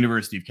than the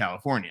University of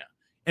California.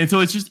 And so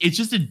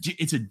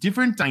it's a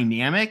different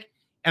dynamic,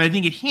 and I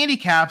think it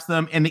handicaps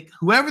them, and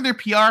whoever their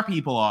PR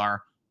people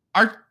are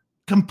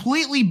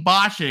completely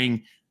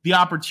botching the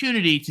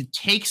opportunity to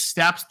take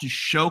steps to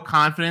show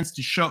confidence,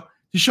 to show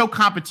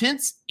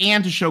competence,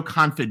 and to show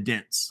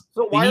confidence.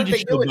 So why aren't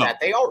they doing that?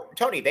 They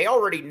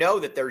already know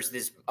that there's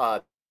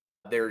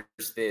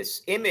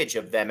this image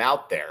of them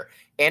out there.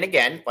 And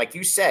again, like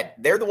you said,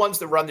 they're the ones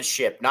that run the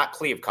ship, not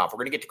Kliavkoff. We're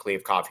going to get to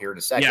Kliavkoff here in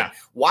a second. Yeah.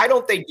 Why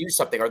don't they do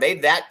something? Are they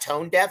that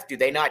tone deaf? Do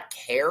they not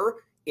care?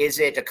 Is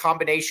it a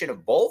combination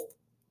of both?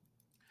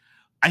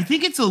 I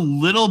think it's a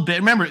little bit.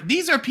 Remember,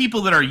 these are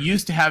people that are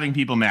used to having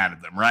people mad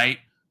at them, right?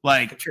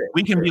 Like,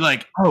 we can be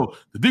like, oh,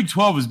 the Big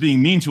 12 is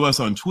being mean to us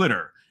on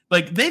Twitter.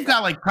 Like, they've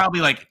got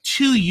probably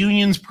 2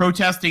 unions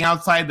protesting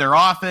outside their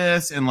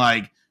office, and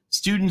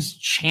students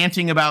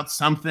chanting about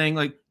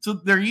something. So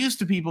they're used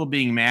to people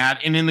being mad.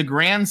 And in the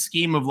grand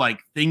scheme of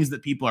things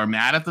that people are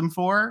mad at them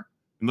for,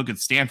 and look at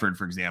Stanford,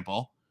 for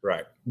example.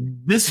 Right.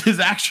 This is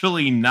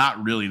actually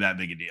not really that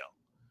big a deal.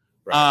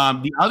 Right.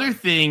 The other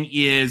thing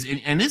is,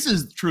 and this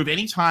is true of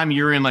any time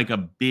you're in a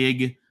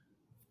big,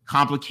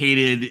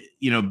 complicated,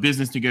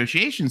 business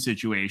negotiation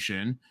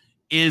situation,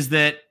 is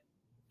that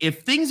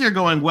if things are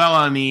going well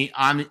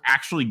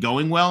actually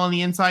going well on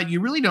the inside,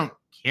 you really don't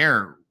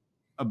care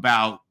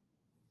about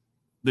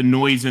the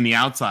noise in the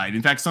outside.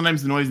 In fact,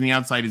 sometimes the noise in the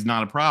outside is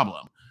not a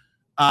problem.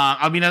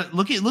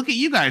 Look at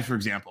you guys, for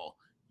example.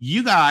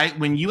 You guys,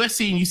 when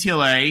USC and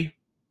UCLA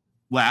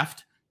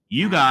left,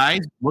 you guys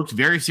looked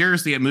very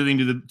seriously at moving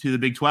to the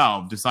Big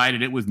 12.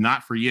 Decided it was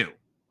not for you.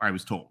 Or I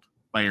was told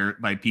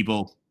by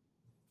people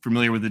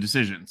familiar with the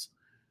decisions.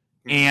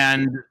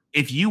 And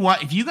if you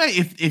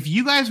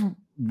guys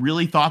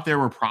really thought there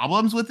were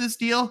problems with this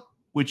deal,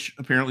 which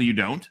apparently you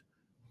don't,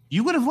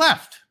 you would have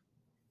left.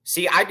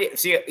 See,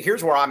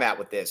 here's where I'm at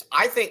with this.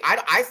 I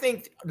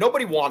think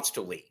nobody wants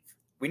to leave.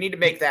 We need to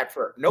make that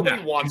for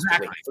nobody wants to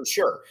leave for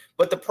sure.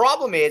 But the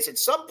problem is, at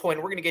some point,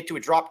 we're going to get to a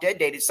drop dead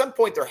date. At some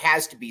point, there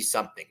has to be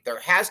something. There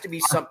has to be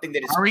something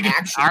that is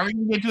actually. Are we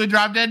going to get to a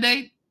drop dead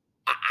date?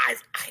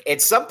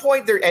 At some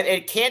point there, and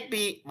it can't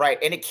be right,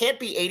 and it can't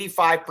be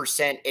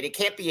 85%, and it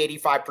can't be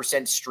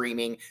 85%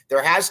 streaming.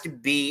 There has to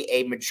be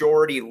a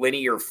majority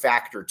linear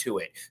factor to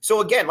it. So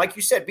again, like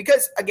you said,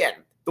 because again,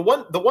 the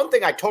one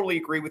thing I totally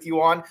agree with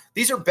you on,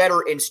 these are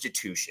better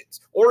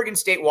institutions. Oregon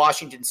State,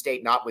 Washington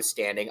State,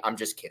 notwithstanding. I'm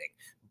just kidding.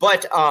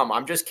 But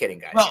I'm just kidding,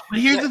 guys. Well, but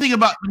here's the thing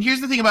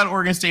about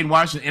Oregon State and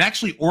Washington, and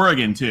actually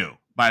Oregon too.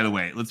 By the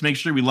way, let's make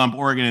sure we lump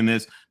Oregon in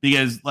this,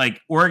 because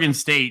Oregon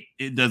State,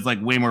 it does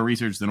way more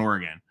research than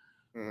Oregon.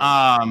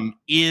 Mm-hmm.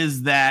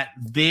 Is that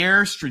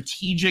their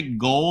strategic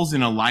goals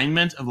in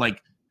alignment of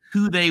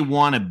who they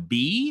want to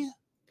be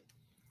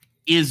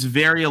is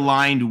very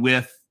aligned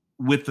with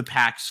the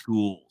Pac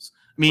schools.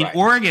 I mean, right.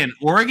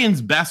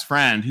 Oregon's best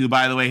friend, who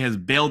by the way has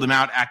bailed them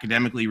out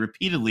academically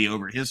repeatedly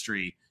over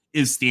history,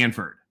 is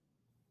Stanford.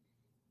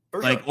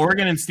 Sure.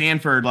 Oregon and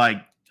Stanford,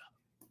 when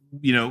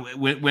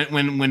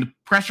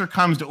pressure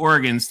comes to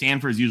Oregon,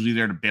 Stanford's usually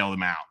there to bail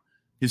them out.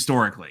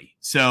 historically.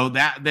 So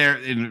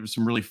there's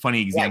some really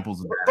funny examples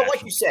of that. But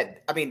like you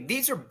said, I mean,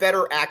 these are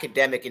better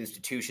academic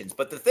institutions.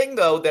 But the thing,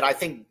 though, that I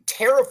think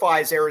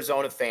terrifies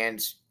Arizona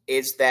fans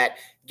is that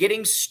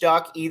getting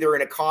stuck either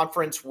in a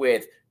conference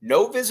with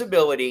no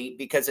visibility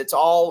because it's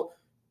all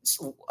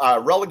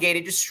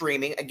relegated to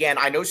streaming. Again,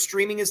 I know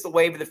streaming is the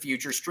wave of the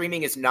future.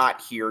 Streaming is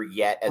not here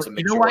yet as a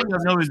majority. You know why you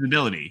have no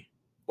visibility?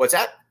 What's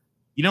that?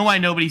 You know why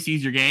nobody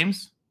sees your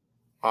games?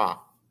 Huh.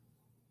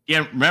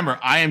 Yeah, remember,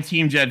 I am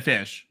Team Jed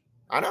Fish.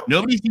 I know.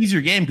 Nobody sees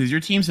your game because your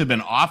teams have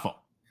been awful.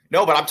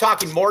 No, but I'm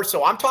talking more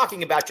so. I'm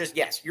talking about just,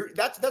 yes,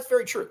 that's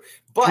very true.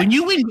 But when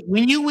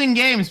you win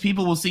games,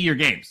 people will see your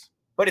games.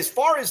 But as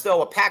far as,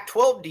 though, a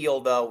Pac-12 deal,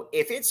 though,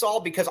 if it's all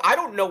because I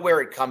don't know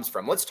where it comes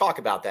from. Let's talk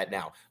about that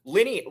now.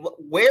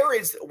 Where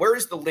is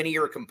the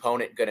linear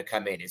component going to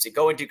come in? Is it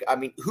going to – I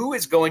mean, who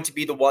is going to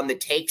be the one that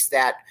takes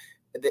that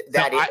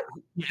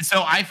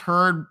So I've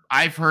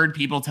heard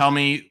people tell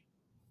me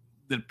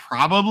that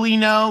probably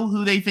know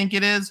who they think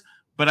it is,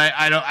 but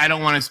I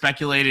don't want to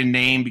speculate and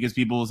name because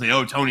people will say,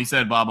 "Oh, Tony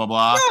said blah blah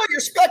blah." No, you're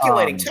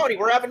speculating, Tony.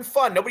 We're having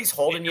fun. Nobody's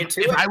holding you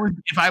to it.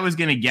 If I was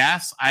going to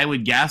guess, I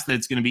would guess that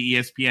it's going to be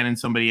ESPN and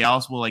somebody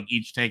else will like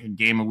each take a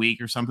game a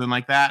week or something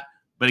like that.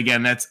 But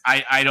again,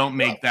 I don't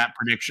make that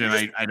prediction.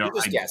 You're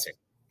just guessing.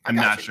 I'm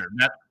not sure.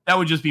 That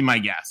would just be my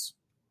guess.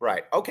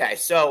 Right. Okay.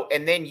 So,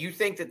 and then you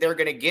think that they're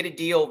going to get a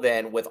deal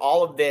then with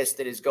all of this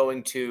that is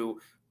going to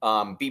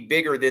be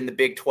bigger than the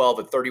Big 12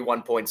 at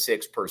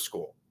 31.6 per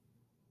school.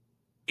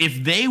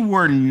 If they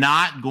were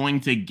not going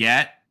to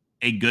get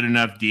a good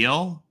enough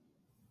deal,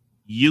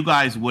 you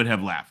guys would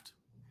have left.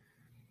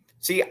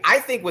 See, I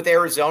think with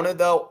Arizona,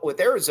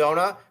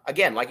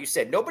 again, like you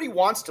said, nobody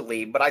wants to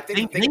leave, but I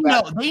think they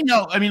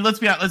know. I mean, let's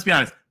be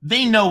honest.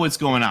 They know what's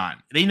going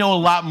on. They know a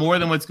lot more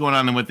than what's going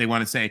on than what they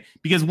want to say.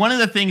 Because one of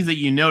the things that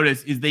you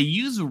notice is they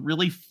use a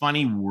really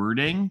funny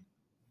wording.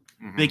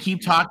 Mm-hmm. They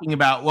keep talking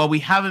about, well, we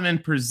haven't been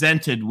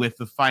presented with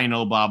the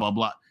final blah, blah,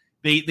 blah.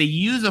 They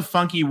use a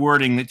funky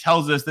wording that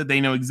tells us that they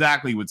know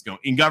exactly what's going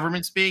on. In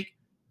government speak,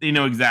 they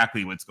know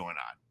exactly what's going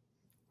on.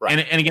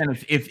 Right. And again,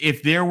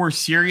 if there were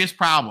serious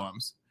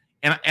problems,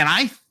 and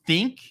I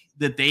think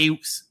that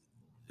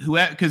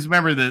because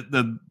remember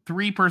the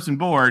 3-person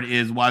board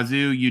is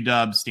Wazoo,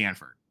 UW,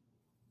 Stanford.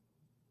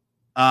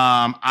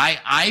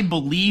 I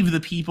believe the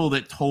people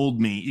that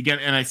told me again,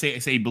 and I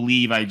say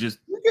believe. I just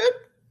you're good.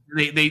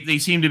 They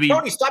seem to be.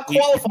 Tony, stop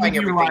qualifying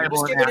everything.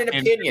 Just give it an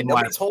opinion.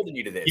 Nobody's holding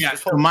you to this. Yeah.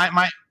 So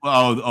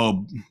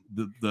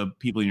the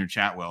people in your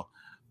chat will.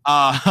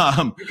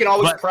 You can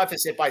always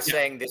preface it by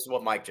saying this is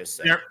what Mike just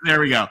said. There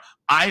we go.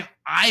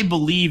 I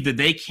believe that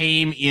they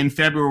came in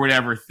February or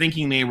whatever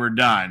thinking they were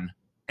done,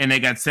 and they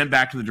got sent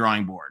back to the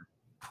drawing board,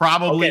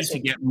 probably to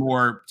get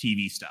more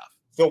TV stuff.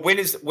 So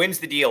when's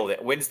the deal then?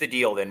 When's the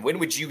deal then? When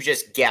would you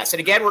just guess? And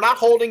again, we're not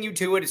holding you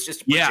to it. It's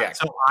just a projection. Yeah.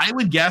 So I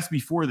would guess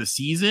before the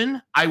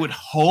season. I would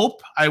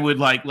hope. I would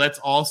let's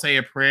all say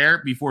a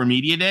prayer before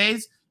media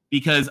days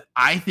because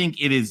I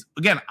think it is.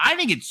 Again, I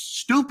think it's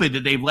stupid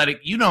that they've let it.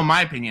 You know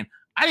my opinion.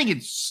 I think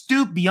it's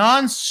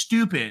beyond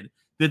stupid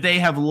that they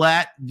have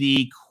let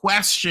the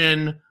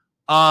question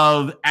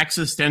of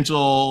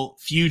existential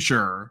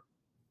future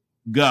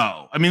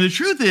go. I mean, the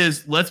truth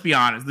is, let's be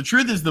honest. The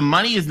truth is the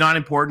money is not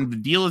important. The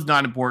deal is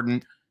not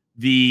important.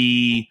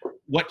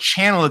 What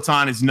channel it's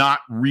on is not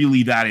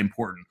really that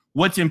important.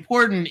 What's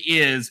important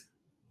is,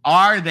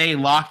 are they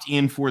locked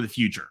in for the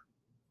future?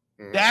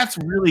 That's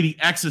really the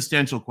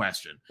existential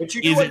question. But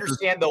you do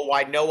understand, though,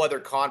 why no other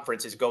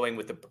conference is going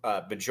with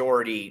the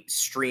majority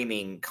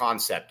streaming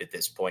concept at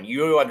this point.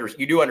 You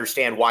do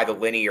understand why the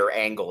linear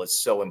angle is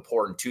so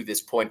important to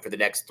this point for the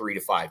next 3 to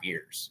 5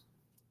 years.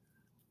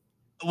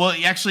 Well,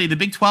 actually, the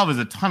Big 12 is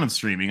a ton of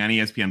streaming on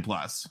ESPN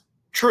Plus.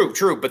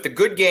 True. But the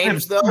good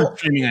games, though,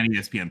 streaming on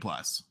ESPN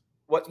Plus.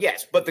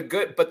 Yes, but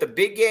the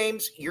big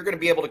games, you're going to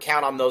be able to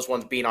count on those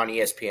ones being on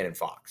ESPN and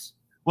Fox.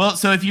 Well,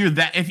 so here's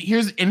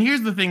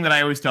the thing that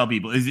I always tell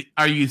people is,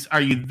 are you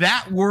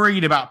that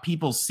worried about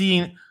people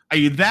seeing? Are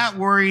you that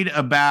worried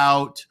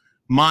about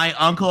my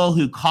uncle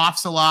who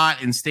coughs a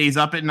lot and stays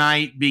up at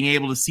night being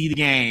able to see the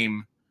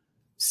game?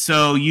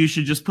 So you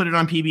should just put it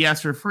on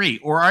PBS for free,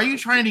 or are you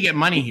trying to get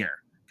money here?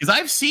 Because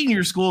I've seen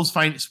your school's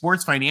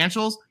sports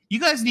financials.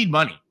 You guys need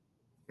money.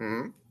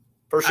 Mm-hmm.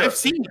 For sure. I've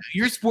seen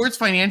your sports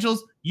financials.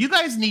 You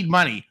guys need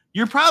money.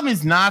 Your problem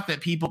is not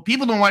that people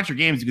don't watch your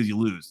games because you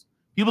lose.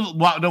 People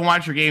don't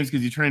watch your games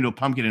because you turn into a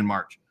pumpkin in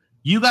March.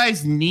 You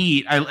guys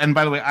need, and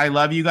by the way, I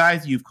love you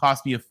guys. You've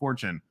cost me a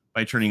fortune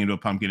by turning into a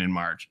pumpkin in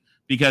March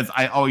because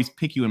I always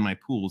pick you in my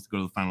pools to go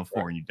to the Final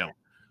Four and you don't.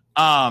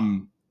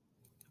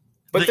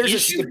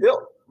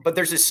 But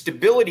there's a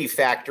stability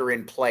factor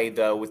in play,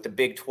 though, with the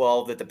Big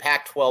 12 that the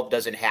Pac-12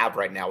 doesn't have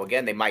right now.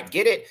 Again, they might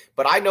get it,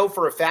 but I know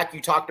for a fact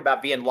you talked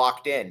about being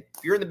locked in.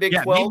 If you're in the Big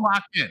 12, they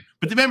locked in.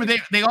 But remember,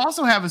 they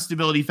also have a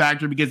stability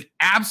factor because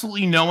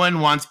absolutely no one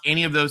wants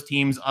any of those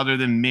teams other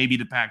than maybe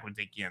the Pac would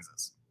take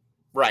Kansas.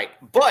 Right,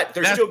 but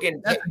they're still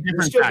getting paid.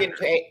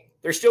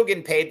 They're still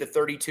getting paid the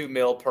 $32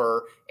 million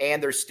per,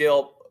 and they're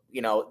still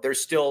there's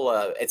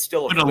still it's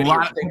still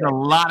a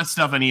lot of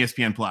stuff on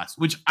ESPN Plus,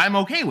 which I'm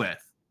okay with.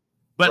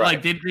 But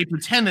like they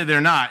pretend that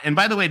they're not. And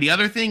by the way, the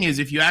other thing is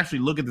if you actually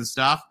look at the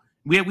stuff,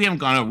 we haven't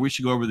gone over. We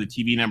should go over the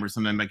TV numbers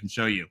sometime. I can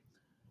show you.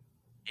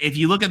 If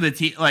you look at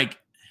the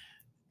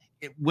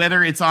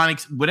whether it's on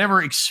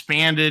whatever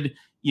expanded,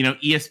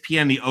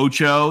 ESPN, the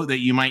Ocho that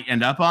you might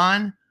end up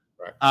on,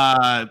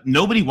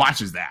 nobody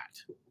watches that.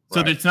 So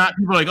it's not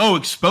people are like, oh,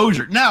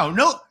 exposure.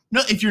 No.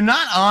 If you're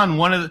not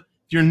on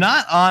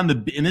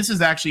and this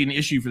is actually an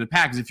issue for the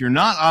Pac, is if you're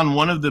not on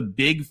one of the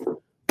big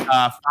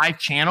 5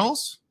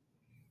 channels,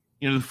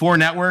 the 4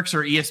 networks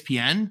or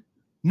ESPN,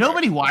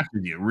 nobody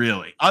watches you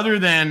really, other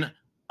than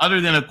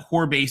a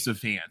core base of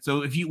fans.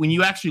 So when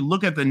you actually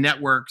look at the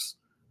networks,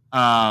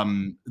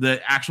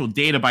 the actual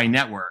data by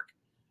network,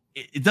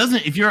 it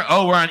doesn't. If we're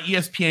on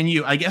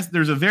ESPNU, I guess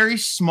there's a very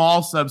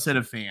small subset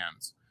of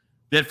fans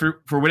that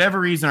for whatever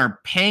reason are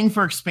paying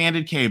for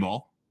expanded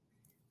cable,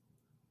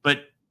 but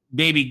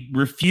maybe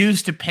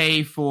refuse to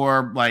pay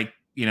for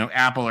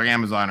Apple or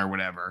Amazon or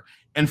whatever.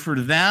 And for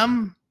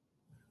them,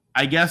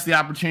 I guess the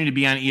opportunity to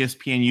be on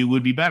ESPNU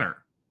would be better.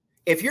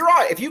 If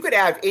you could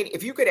add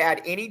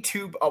any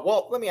two,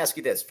 let me ask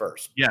you this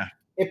first. Yeah.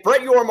 If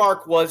Brett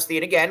Yormark was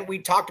and again, we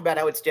talked about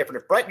how it's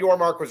different. If Brett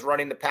Yormark was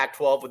running the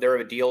Pac-12, would there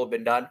have a deal have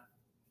been done?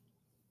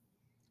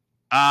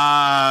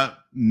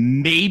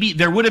 Maybe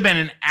there would have been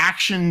an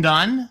action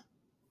done.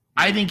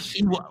 I think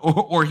he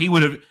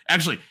would have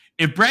actually.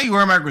 If Brett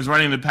Yormark was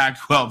running the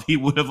Pac-12, he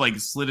would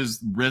have slit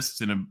his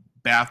wrists in a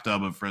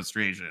bathtub of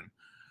frustration.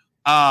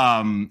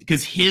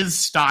 Because his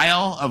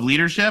style of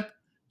leadership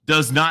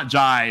does not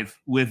jive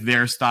with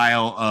their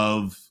style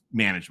of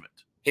management.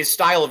 His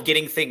style of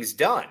getting things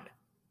done.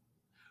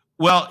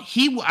 Well,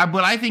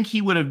 what I think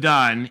he would have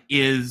done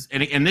is,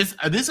 and this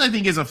I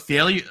think is a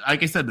failure.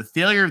 Like I said, the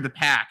failure of the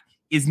Pac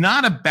is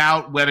not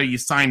about whether you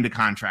signed the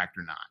contract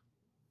or not.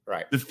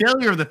 Right. The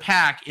failure of the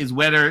Pac is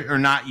whether or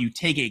not you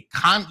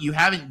you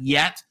haven't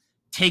yet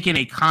taken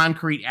a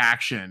concrete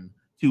action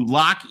to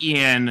lock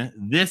in,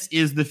 this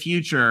is the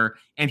future,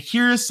 and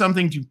here's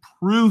something to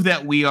prove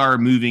that we are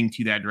moving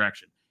to that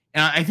direction.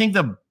 And I think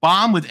the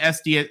bomb with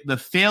the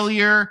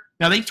failure,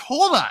 now they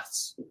told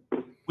us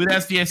with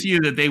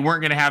SDSU that they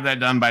weren't going to have that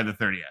done by the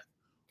 30th.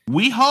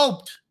 We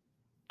hoped,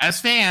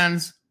 as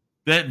fans,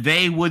 that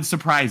they would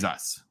surprise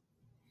us.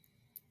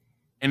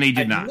 And they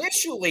did not.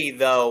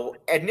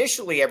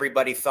 Initially,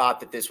 everybody thought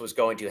that this was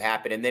going to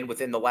happen. And then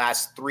within the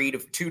last 2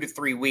 to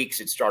 3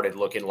 weeks, it started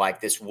looking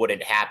like this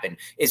wouldn't happen.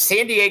 Is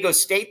San Diego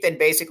State then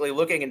basically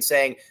looking and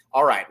saying,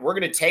 all right, we're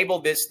going to table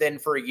this then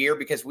for a year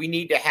because we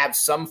need to have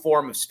some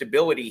form of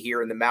stability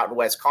here in the Mountain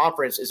West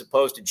Conference as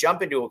opposed to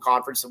jump into a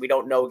conference that we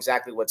don't know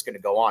exactly what's going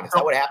to go on? Is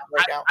that what happened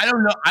right now?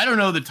 I don't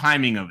know the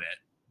timing of it.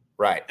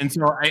 Right. And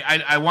so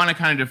I want to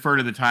kind of defer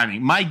to the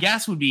timing. My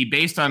guess would be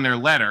based on their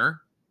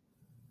letter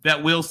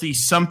that we'll see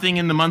something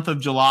in the month of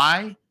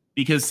July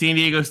because San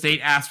Diego State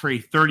asked for a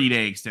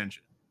 30-day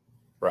extension.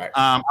 Right.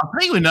 I'll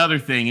tell you another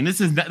thing, and this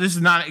is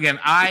not again.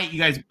 I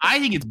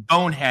think it's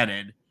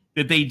boneheaded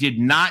that they did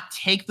not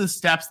take the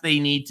steps they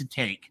need to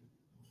take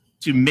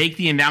to make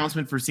the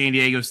announcement for San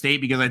Diego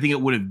State because I think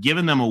it would have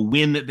given them a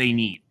win that they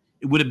need.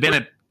 It would have been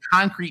a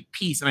concrete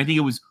piece, and I think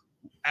it was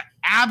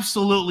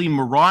absolutely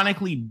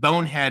moronically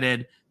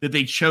boneheaded that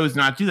they chose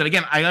not to do that.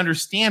 Again, I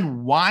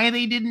understand why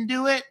they didn't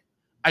do it.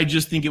 I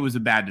just think it was a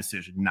bad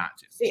decision not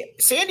to.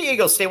 San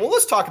Diego State. Well,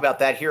 let's talk about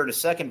that here in a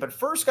second. But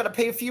first, got to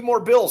pay a few more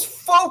bills.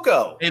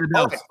 FOCO.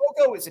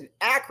 FOCO is an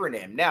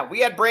acronym. Now, we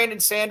had Brandon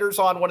Sanders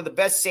on, one of the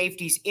best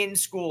safeties in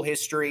school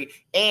history,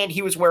 and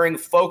he was wearing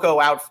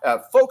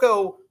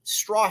FOCO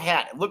straw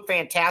hat. It looked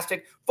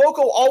fantastic.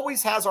 FOCO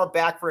always has our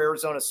back for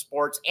Arizona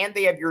sports, and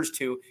they have yours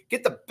too.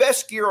 Get the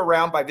best gear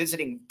around by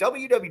visiting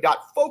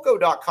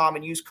www.foco.com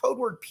and use code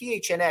word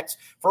PHNX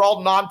for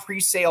all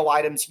non-presale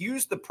items.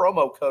 Use the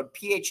promo code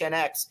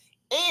PHNX,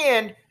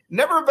 and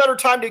never a better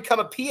time to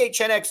become a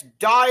PHNX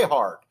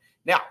diehard.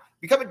 Now,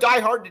 become a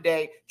diehard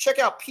today. Check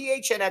out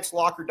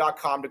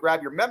phnxlocker.com to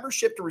grab your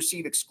membership to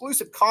receive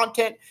exclusive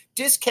content,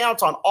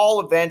 discounts on all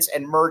events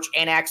and merch,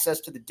 and access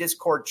to the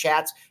Discord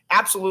chats.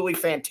 Absolutely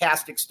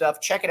fantastic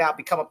stuff. Check it out.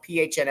 Become a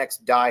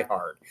PHNX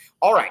diehard.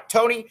 All right,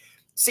 Tony,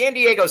 San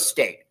Diego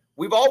State.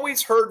 We've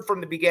always heard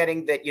from the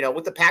beginning that,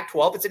 with the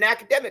Pac-12, it's an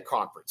academic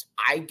conference.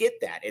 I get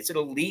that. It's an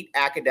elite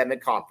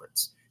academic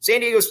conference.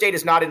 San Diego State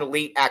is not an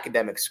elite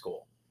academic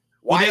school.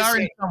 Well, they are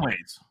in some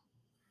ways.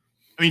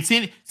 I mean,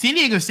 San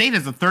Diego State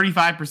has a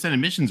 35%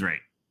 admissions rate,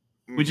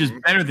 which is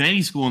better than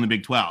any school in the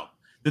Big 12.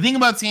 The thing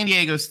about San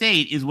Diego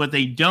State is what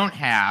they don't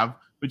have,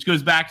 which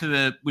goes back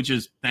to which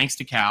is thanks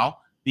to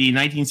Cal, the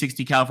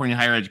 1960 California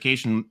Higher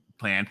Education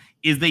Plan,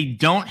 is they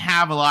don't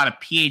have a lot of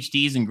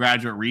PhDs in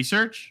graduate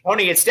research.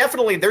 Tony, it's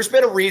definitely, there's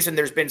been a reason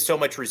there's been so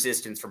much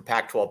resistance from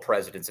Pac-12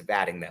 presidents of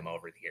adding them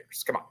over the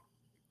years. Come on.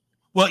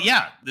 Well,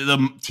 yeah, the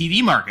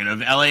TV market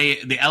of LA,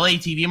 the LA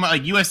TV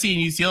market, like USC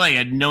and UCLA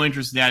had no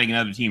interest in adding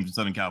another team from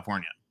Southern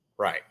California.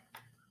 Right.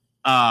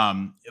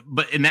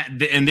 But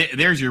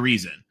there's your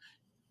reason.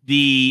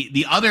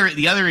 The other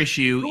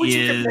issue Who would you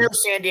is compare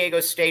San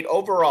Diego State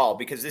overall,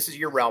 because this is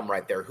your realm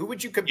right there. Who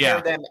would you compare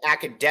them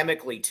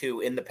academically to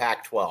in the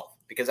Pac-12?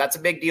 Because that's a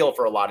big deal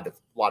for a lot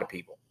of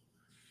people.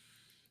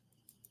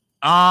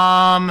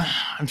 I'm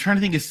trying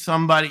to think of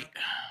somebody.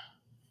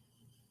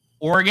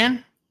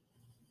 Oregon,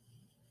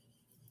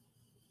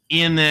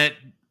 in that,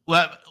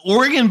 well,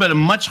 Oregon, but a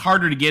much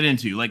harder to get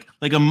into, like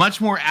a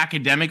much more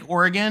academic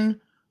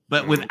Oregon,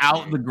 but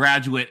without the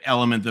graduate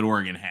element that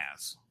Oregon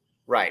has.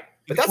 Right.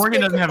 But that's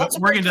Oregon doesn't have a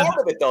big part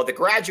of it, though. The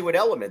graduate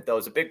element, though,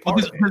 is a big part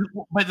of it.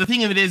 But the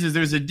thing of it is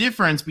there's a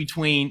difference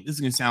between, this is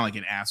going to sound like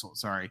an asshole,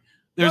 sorry.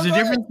 There's a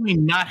difference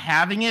between not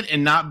having it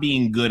and not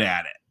being good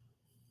at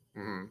it.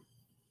 Mm-hmm.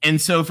 And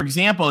so, for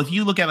example, if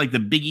you look at like the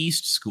Big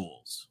East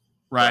schools,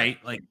 right?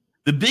 Like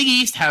the Big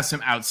East has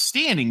some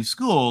outstanding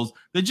schools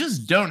that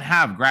just don't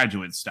have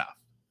graduate stuff.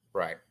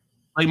 Right.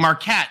 Like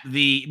Marquette,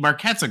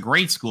 Marquette's a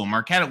great school.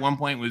 Marquette at one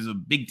point was a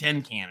Big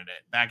Ten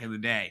candidate back in the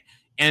day.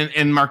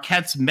 And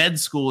Marquette's med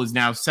school is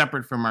now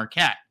separate from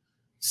Marquette.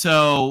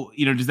 So,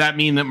 does that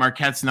mean that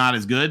Marquette's not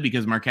as good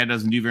because Marquette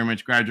doesn't do very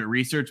much graduate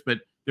research, but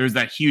there's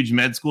that huge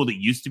med school that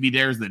used to be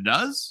theirs that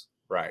does?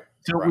 Right.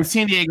 So with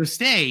San Diego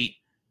State,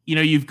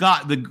 you've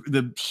got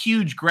the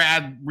huge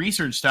grad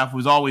research stuff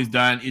was always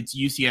done. It's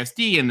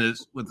UCSD and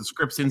with the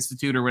Scripps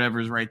Institute or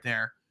whatever is right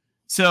there.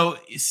 So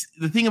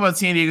the thing about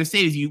San Diego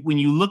State is when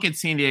you look at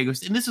San Diego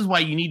State, and this is why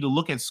you need to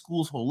look at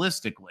schools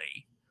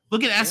holistically.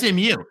 Look at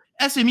SMU.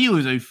 SMU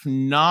is a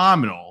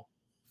phenomenal,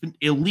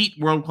 elite,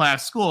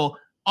 world-class school.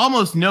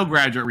 Almost no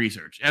graduate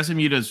research.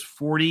 SMU does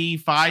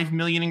 $45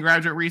 million in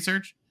graduate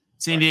research.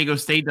 San Diego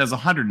State does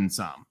 100 and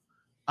some.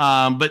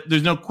 But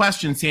there's no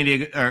question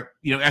SMU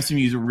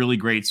is a really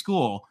great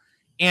school.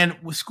 And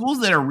with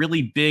schools that are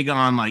really big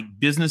on like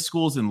business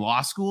schools and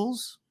law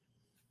schools,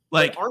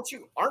 like aren't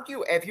you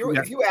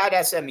if you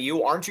add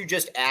SMU, aren't you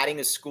just adding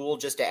a school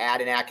just to add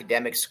an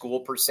academic school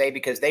per se,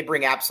 because they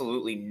bring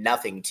absolutely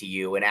nothing to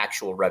you in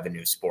actual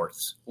revenue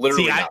sports.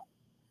 Literally nothing.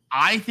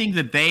 I think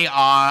that they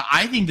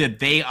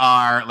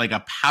are like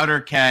a powder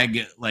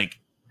keg, like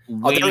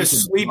they're a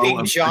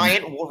sleeping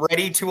giant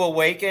ready to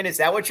awaken. Is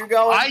that what you're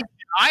going?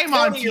 I'm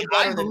on team.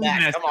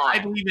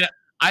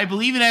 I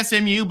believe in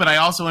SMU, but I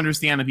also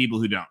understand the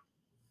people who don't.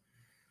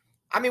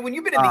 I mean, when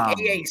you've been in the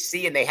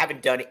AAC and they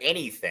haven't done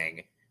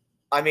anything,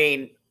 I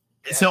mean,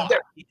 so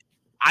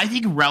I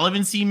think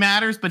relevancy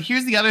matters. But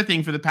here's the other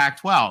thing for the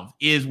Pac-12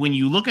 is when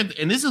you look at,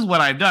 and this is what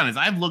I've done, is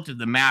I've looked at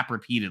the map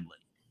repeatedly.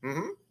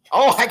 Mm-hmm.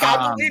 Oh, I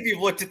can't believe you've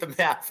looked at the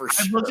map for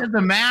sure. I've looked at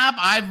the map.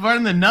 I've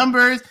run the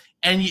numbers,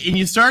 and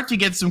you start to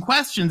get some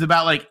questions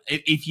about like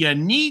if you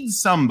need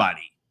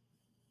somebody.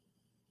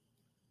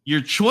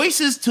 Your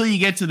choices till you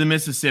get to the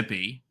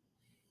Mississippi.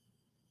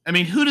 I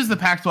mean, who does the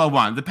Pac-12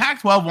 want? The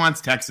Pac-12 wants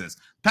Texas.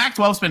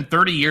 Pac-12 spent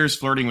 30 years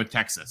flirting with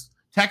Texas.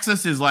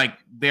 Texas is like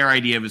their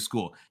idea of a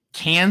school.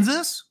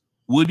 Kansas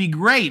would be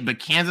great, but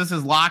Kansas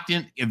is locked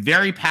in a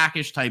very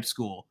Pac-ish type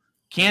school.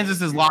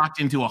 Kansas is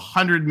locked into a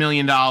 $100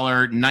 million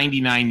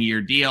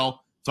 99-year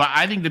deal. So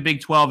I think the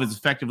Big 12 has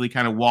effectively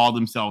kind of walled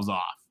themselves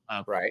off.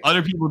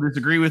 Other people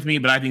disagree with me,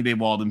 but I think they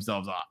walled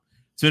themselves off.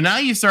 So now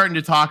you're starting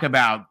to talk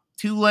about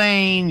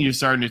Tulane, you're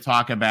starting to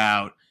talk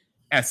about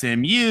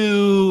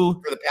SMU.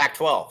 For the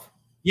Pac-12.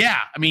 Yeah,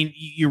 I mean,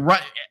 you're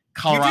right.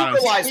 Colorado. You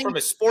do realize from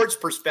a sports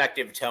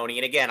perspective, Tony,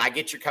 and again, I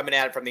get you coming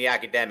at it from the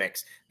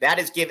academics, that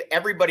is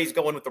everybody's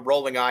going with the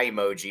rolling eye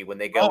emoji when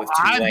they go with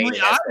Tulane.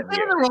 I'm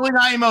the rolling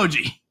eye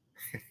emoji.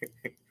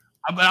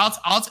 But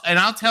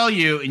I'll tell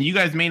you, and you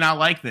guys may not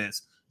like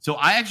this. So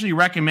I actually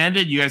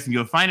recommended, you guys can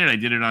go find it. I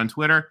did it on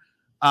Twitter.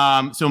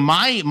 So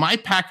my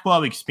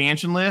Pac-12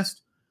 expansion list,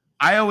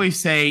 I always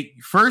say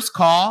first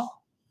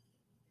call.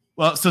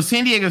 Well, so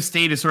San Diego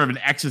State is sort of an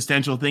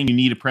existential thing. You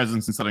need a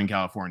presence in Southern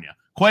California.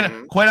 Quite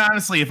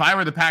honestly, if I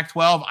were the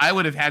Pac-12, I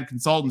would have had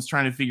consultants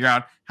trying to figure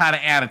out how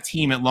to add a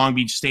team at Long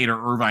Beach State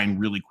or Irvine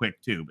really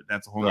quick too. But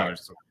that's a whole other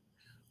story.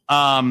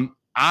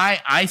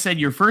 I said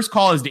your first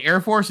call is to Air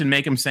Force and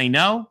make them say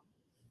no.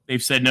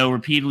 They've said no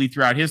repeatedly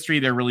throughout history.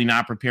 They're really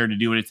not prepared to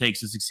do what it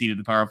takes to succeed at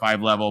the Power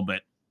 5 level,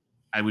 but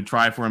I would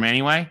try for them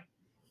anyway.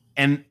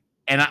 And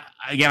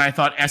I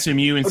thought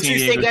SMU and San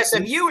Diego. You think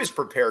SMU is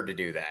prepared to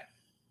do that?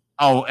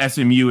 Oh,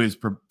 SMU is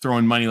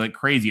throwing money like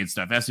crazy at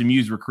stuff. SMU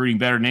is recruiting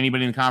better than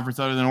anybody in the conference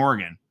other than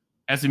Oregon.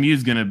 SMU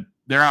is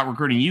they're out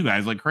recruiting you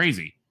guys like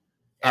crazy.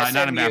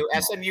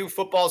 SMU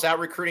football's out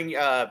recruiting.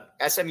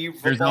 SMU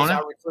football's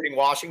out recruiting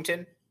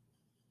Washington.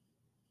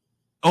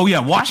 Oh yeah,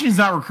 Washington's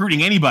not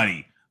recruiting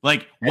anybody.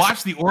 Like,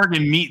 watch the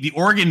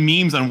Oregon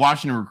memes on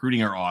Washington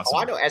recruiting are awesome. Oh,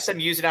 I know.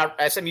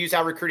 SMU's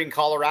out recruiting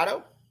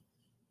Colorado.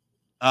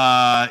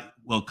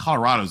 Well,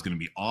 Colorado's going to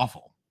be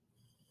awful.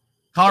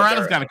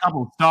 Colorado's got a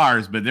couple of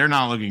stars, but they're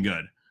not looking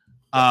good.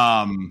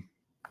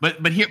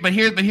 But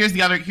here's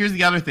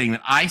the other thing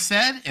that I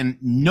said, and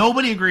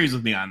nobody agrees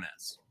with me on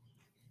this,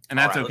 and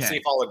that's okay. Let's see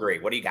if I'll agree.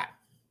 What do you got?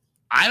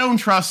 I don't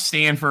trust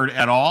Stanford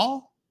at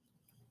all,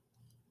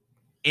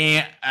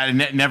 and I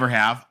never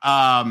have.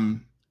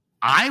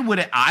 I would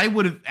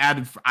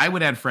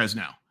add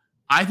Fresno.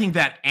 I think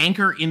that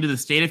anchor into the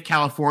state of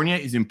California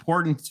is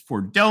important for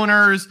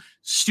donors,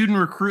 student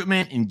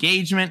recruitment,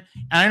 engagement.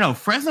 And I know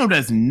Fresno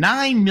does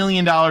 $9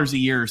 million a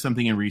year or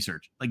something in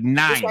research, like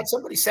 $9. Just like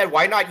somebody said,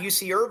 why not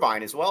UC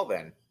Irvine as well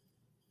then?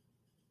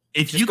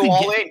 If Just you go could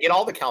all in, get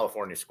all the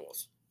California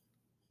schools.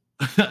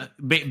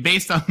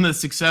 Based on the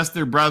success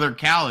their brother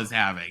Cal is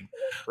having.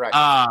 Right.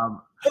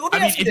 But let me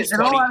ask you this,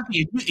 Tony.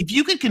 If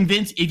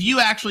you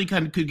actually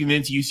could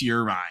convince UC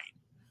Irvine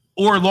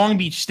or Long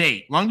Beach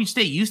State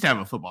used to have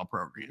a football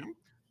program,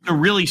 to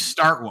really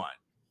start one.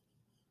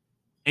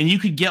 And you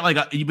could get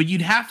but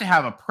you'd have to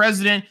have a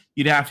president,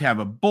 you'd have to have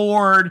a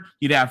board,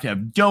 you'd have to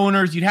have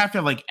donors, you'd have to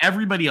have like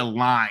everybody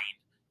aligned,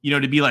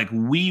 to be like,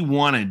 we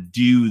want to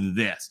do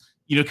this.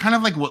 Kind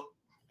of like what,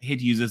 I hate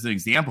to use this as an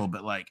example,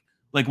 but like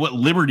what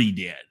Liberty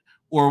did,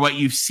 or what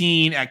you've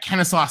seen at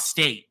Kennesaw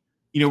State,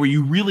 where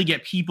you really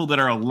get people that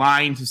are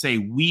aligned to say,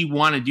 we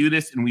want to do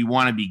this and we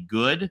want to be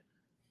good.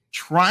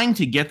 Trying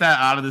to get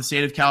that out of the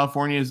state of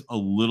California is a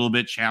little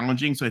bit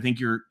challenging. So I think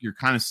you're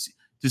kind of,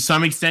 to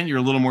some extent, you're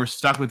a little more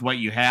stuck with what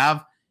you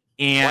have.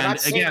 And why not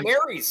St.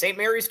 Mary's? St.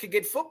 Mary's could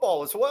get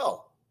football as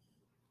well.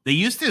 They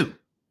used to.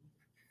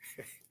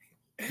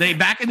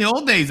 Back in the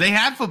old days, they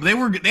had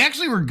football. They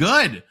actually were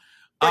good.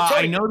 Tony,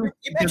 I know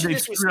you mentioned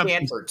this with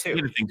Stanford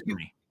too.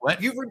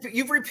 What?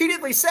 You've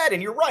repeatedly said,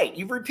 and you're right.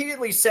 You've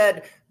repeatedly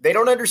said they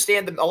don't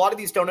understand a lot of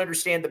these don't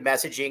understand the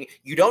messaging.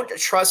 You don't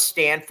trust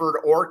Stanford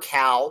or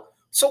Cal.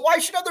 So why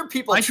should other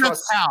people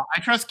trust Cal?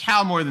 I trust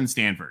Cal more than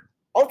Stanford.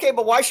 Okay,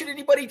 but why should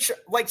anybody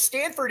like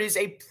Stanford is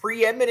a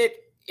preeminent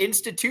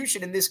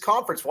institution in this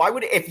conference? Why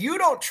would, if you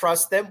don't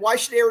trust them, why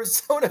should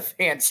Arizona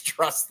fans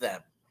trust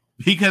them?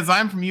 Because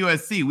I'm from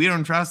USC. We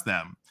don't trust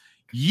them.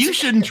 You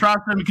shouldn't trust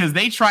them because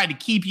they tried to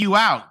keep you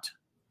out.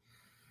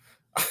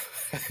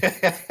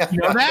 You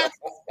know that?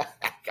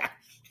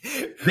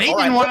 They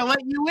didn't want to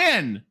let you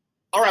in.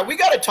 All right, we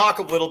got to talk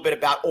a little bit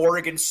about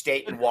Oregon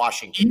State and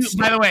Washington State.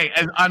 By the way,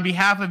 on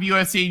behalf of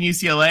USC and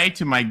UCLA,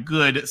 to my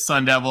good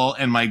Sun Devil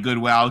and my good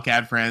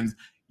Wildcat friends,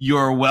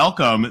 you're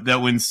welcome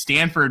that when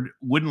Stanford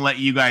wouldn't let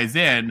you guys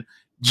in,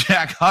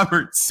 Jack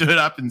Hubbard stood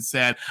up and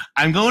said,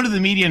 I'm going to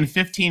the media in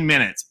 15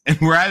 minutes, and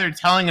we're either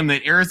telling them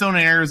that Arizona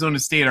and Arizona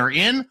State are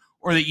in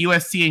or that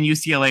USC and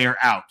UCLA are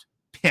out.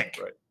 Pick.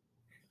 Right.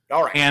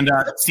 All right. And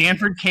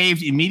Stanford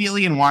caved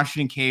immediately, and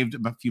Washington caved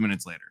a few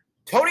minutes later.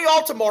 Tony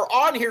Altimore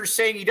on here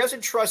saying he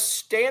doesn't trust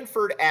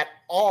Stanford at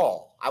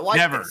all. I like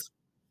this.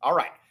 All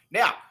right.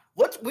 Now,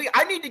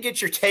 I need to get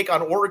your take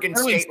on Oregon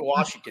State and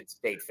Washington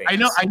State fans.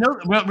 I know.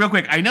 Real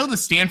quick, I know the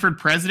Stanford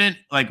president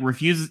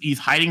refuses. He's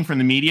hiding from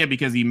the media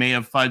because he may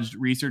have fudged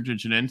research at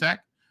Genentech.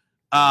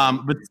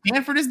 But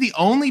Stanford is the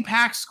only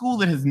Pac school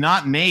that has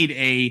not made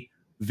a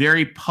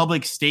very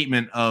public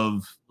statement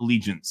of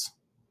allegiance.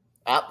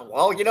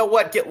 Well, you know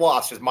what? Get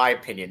lost is my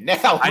opinion.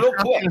 Now, real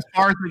quick, as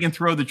far as we can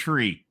throw the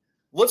tree.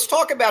 Let's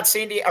talk about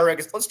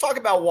let's talk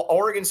about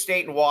Oregon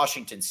State and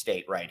Washington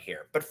State right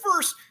here. But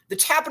first, the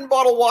tap and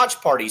bottle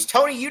watch parties.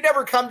 Tony, you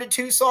never come to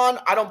Tucson.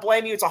 I don't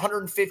blame you. It's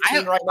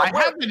 115 right now. I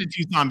have been to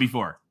Tucson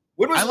before.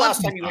 When was the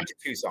last time you went to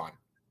Tucson?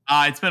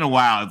 It's been a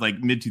while. It's like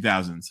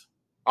mid-2000s.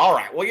 All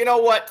right. Well, you know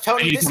what,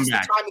 Tony? This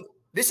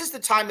is the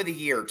time of the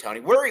year,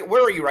 Tony. Where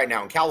are you right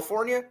now? In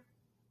California?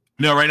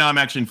 No, right now I'm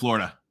actually in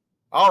Florida.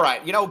 All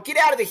right, get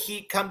out of the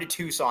heat, come to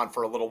Tucson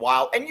for a little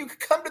while, and you can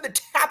come to the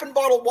tap and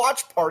bottle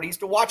watch parties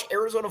to watch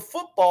Arizona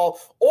football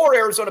or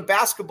Arizona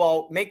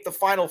basketball make the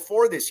Final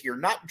Four this year,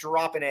 not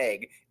drop an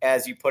egg,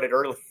 as you put it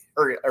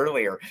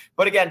earlier.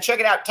 But again,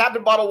 check it out, tap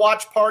and bottle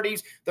watch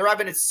parties. They're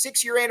having a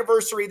 6-year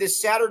anniversary this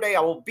Saturday.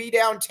 I will be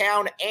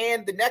downtown,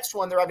 and the next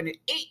one, they're having an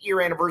 8-year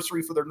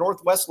anniversary for their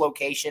Northwest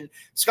location.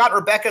 Scott and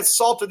Rebecca,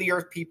 Salt of the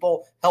Earth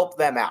people, help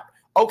them out.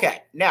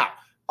 Okay, now,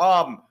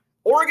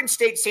 Oregon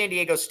State, San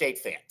Diego State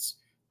fans.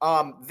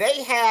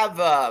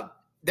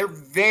 They're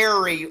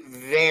very,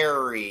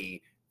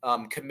 very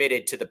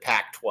committed to the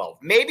Pac-12.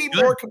 Maybe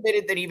more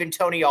committed than even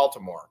Tony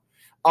Altimore.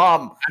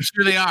 I'm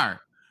sure they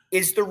are.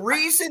 Is the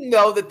reason,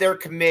 though, that they're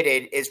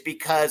committed is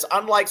because,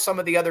 unlike some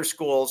of the other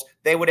schools,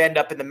 they would end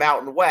up in the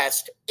Mountain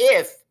West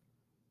if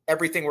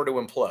everything were to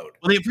implode.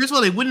 Well, first of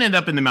all, they wouldn't end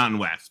up in the Mountain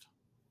West.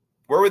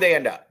 Where would they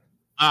end up?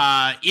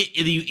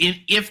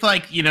 If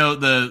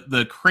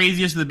the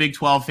craziest of the Big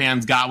 12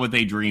 fans got what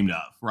they dreamed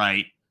of,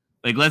 right?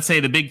 Like, let's say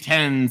the Big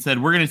Ten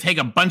said, we're going to take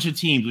a bunch of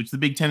teams, which the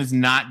Big Ten is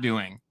not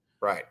doing.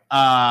 Right.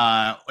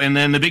 And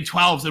then the Big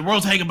 12 said,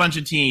 we'll take a bunch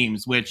of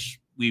teams, which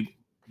we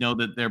know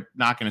that they're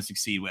not going to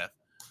succeed with.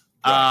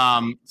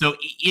 Right. So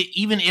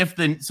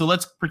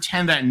let's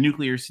pretend that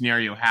nuclear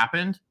scenario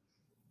happened.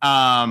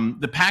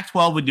 The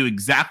Pac-12 would do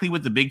exactly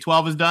what the Big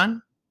 12 has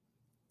done.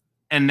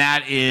 And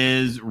that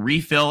is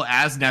refill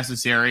as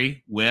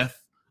necessary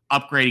with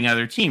upgrading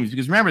other teams.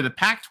 Because remember, the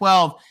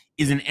Pac-12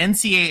 is an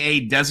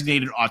NCAA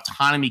designated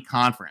autonomy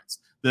conference.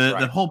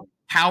 The whole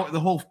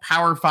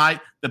Power 5,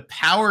 the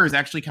power is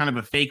actually kind of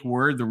a fake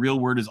word. The real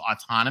word is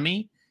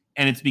autonomy.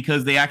 And it's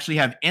because they actually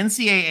have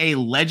NCAA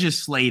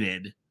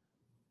legislated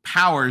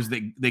powers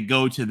that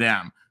go to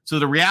them. So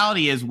the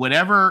reality is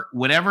whatever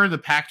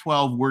the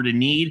Pac-12 were to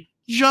need,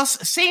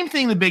 just same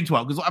thing the Big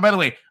 12. Because, by the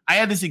way, I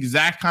had this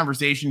exact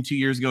conversation 2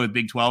 years ago with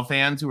Big 12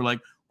 fans who were like,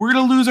 we're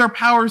going to lose our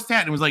power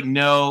stat. And it was like,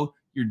 no,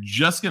 you're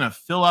just going to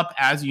fill up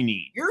as you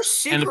need. You're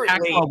secretly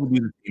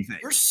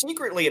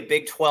a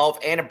Big 12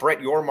 and a Brett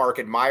Yormark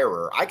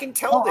admirer. I can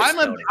tell this.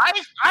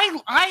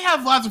 I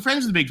have lots of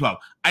friends in the Big 12.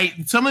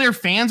 Some of their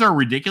fans are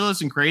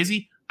ridiculous and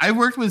crazy. I've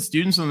worked with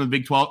students on the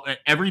Big 12,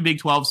 every Big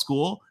 12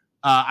 school.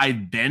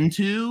 I've been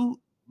to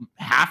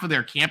half of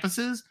their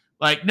campuses.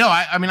 Like, no,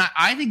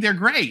 I think they're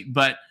great,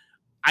 but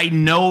I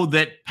know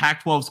that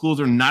Pac-12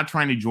 schools are not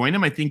trying to join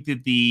them. I think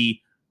that the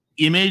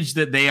image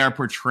that they are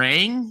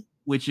portraying,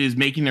 which is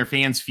making their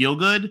fans feel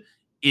good,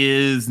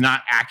 is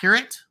not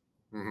accurate.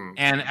 Mm-hmm.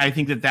 And I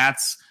think that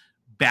that's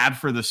bad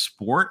for the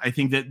sport. I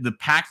think that the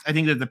Pac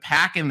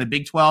and the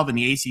Big 12 and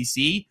the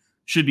ACC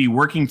should be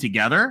working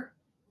together.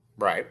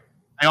 Right.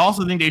 I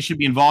also think they should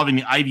be involving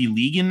the Ivy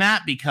League in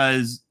that,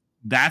 because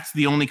that's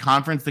the only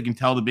conference that can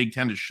tell the Big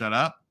 10 to shut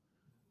up.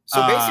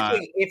 So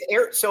basically,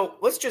 so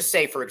let's just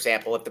say, for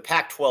example, if the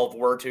Pac-12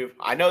 were to,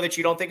 I know that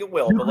you don't think it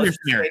will, but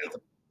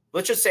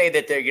let's just say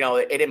that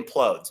it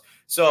implodes.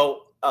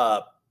 So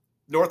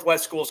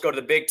Northwest schools go to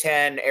the Big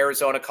 10,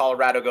 Arizona,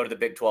 Colorado go to the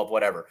Big 12,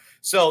 whatever.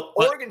 So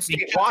Oregon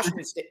State,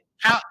 Washington State.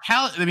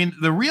 Cal,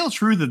 the real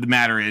truth of the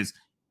matter is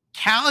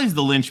Cal is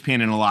the linchpin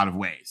in a lot of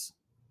ways.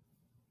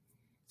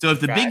 So if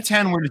the Big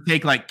 10 were to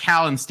take like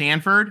Cal and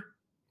Stanford,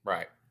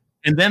 right,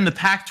 and then the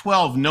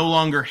Pac-12 no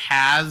longer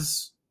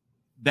has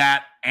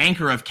that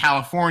anchor of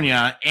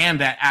California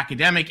and that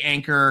academic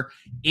anchor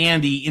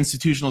and the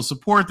institutional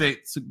support that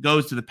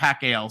goes to the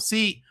Pac-ALC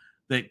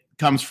that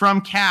comes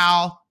from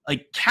Cal.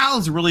 Like, Cal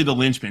is really the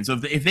linchpin. So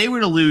if they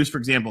were to lose, for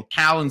example,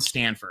 Cal and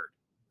Stanford,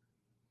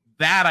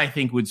 that I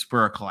think would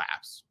spur a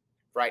collapse.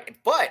 Right.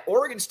 But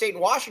Oregon State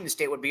and Washington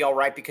State would be all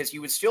right, because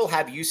you would still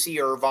have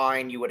UC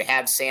Irvine, you would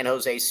have San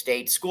Jose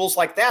State, schools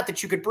like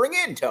that you could bring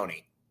in,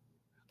 Tony.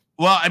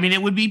 Well, I mean,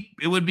 it would be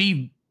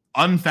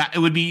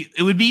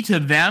to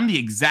them the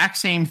exact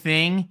same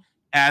thing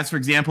as, for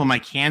example, my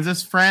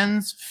Kansas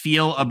friends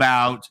feel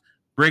about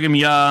Brigham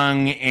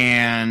Young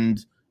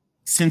and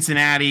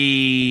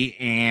Cincinnati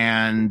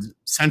and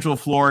Central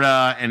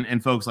Florida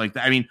and folks like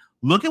that. I mean,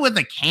 look at what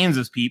the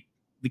Kansas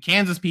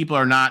people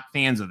are not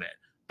fans of it.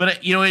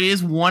 But, it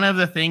is one of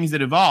the things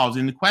that evolves.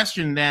 And the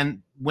question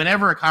then,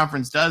 whenever a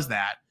conference does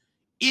that,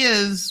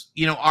 is,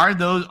 are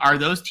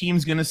those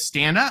teams going to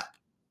stand up?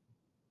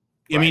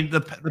 Right. I mean,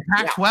 the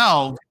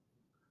Pac-12,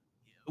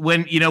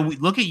 when, we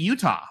look at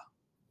Utah,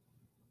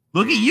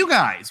 look at you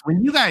guys,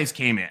 when you guys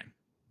came in.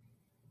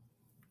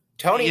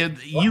 Tony, I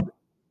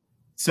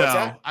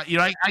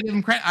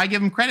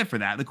give them credit for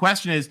that. The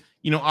question is,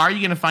 are you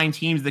going to find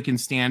teams that can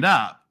stand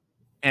up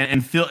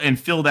and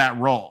fill that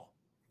role?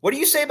 What do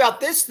you say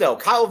about this, though?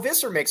 Kyle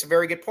Visser makes a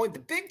very good point.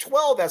 The Big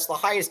 12 has the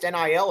highest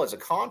NIL as a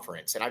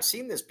conference, and I've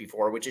seen this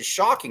before, which is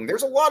shocking.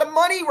 There's a lot of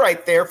money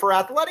right there for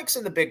athletics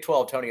in the Big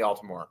 12, Tony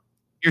Altimore.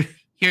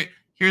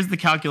 Here's the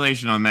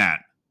calculation on that.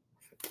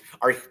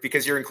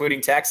 Because you're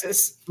including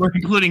Texas? We're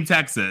including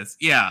Texas,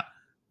 yeah.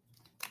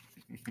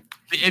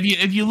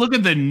 If you look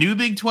at the new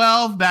Big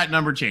 12, that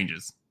number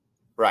changes.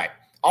 Right.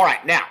 All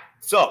right. Now,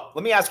 so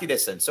let me ask you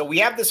this then. So we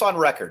have this on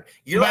record.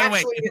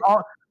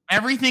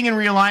 Everything in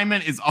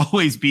realignment is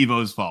always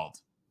Bevo's fault.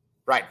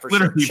 Right, for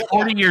Literally, sure.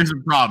 40 years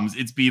of problems,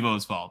 it's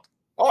Bevo's fault.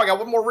 Oh, I got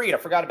one more read. I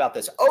forgot about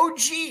this. Oh,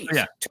 geez.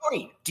 Yeah.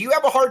 Tony, do you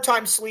have a hard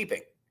time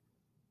sleeping?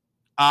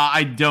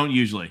 I don't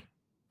usually.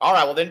 All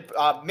right, well then,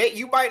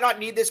 you might not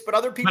need this, but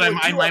other people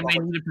I might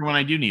need it for when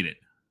I do need it.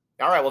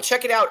 All right, well,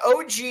 check it out.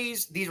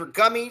 OGs, these are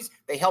gummies.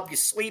 They help you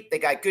sleep. They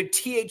got good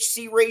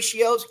THC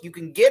ratios. You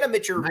can get them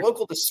at your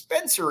local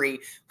dispensary.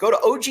 Go to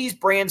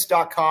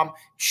ogsbrands.com.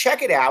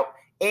 Check it out.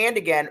 And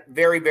again,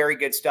 very, very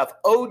good stuff.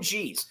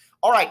 OGs.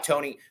 All right,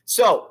 Tony.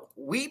 So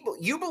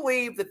you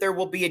believe that there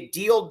will be a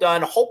deal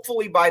done,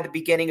 hopefully by the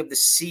beginning of the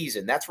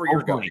season. That's where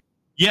you're going.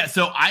 Yeah.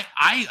 So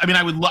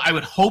I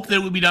would hope that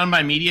it would be done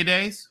by media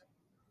days.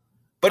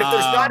 But if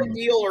there's not a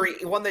deal or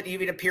one that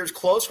even appears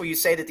close, will you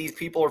say that these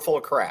people are full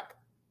of crap?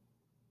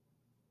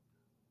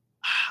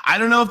 I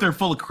don't know if they're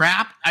full of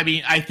crap. I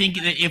mean, I think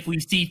that if we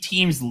see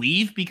teams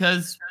leave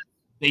because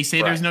they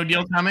say there's no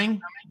deal coming,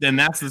 then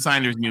that's the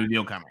sign there's no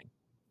deal coming.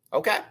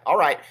 Okay. All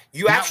right.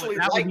 You actually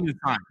like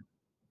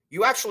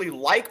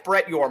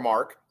Brett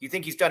Yormark. You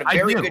think he's done a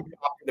very good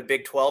job in the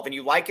Big 12, and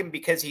you like him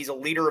because he's a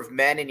leader of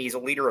men and he's a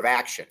leader of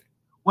action.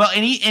 Well,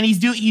 and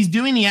he's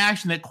doing the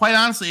action that, quite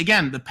honestly,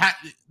 again,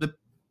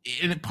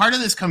 and part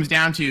of this comes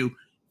down to,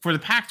 for the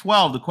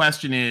Pac-12, the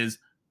question is,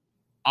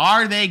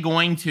 are they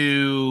going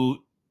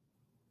to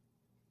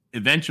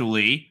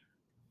eventually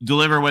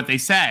deliver what they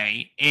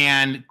say?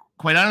 And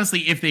quite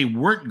honestly, if they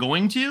weren't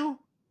going to,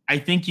 I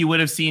think you would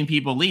have seen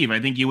people leave. I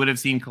think you would have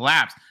seen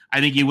collapse.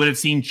 I think you would have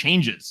seen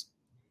changes.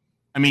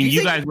 I mean,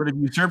 you guys would have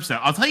usurped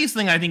stuff. I'll tell you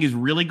something I think is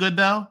really good,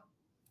 though.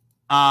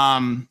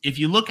 If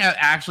you look at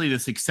actually the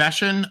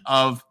succession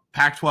of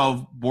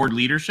Pac-12 board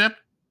leadership,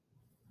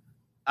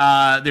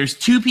 there's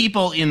two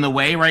people in the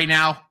way right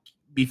now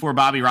before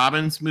Bobby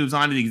Robbins moves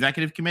on to the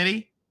executive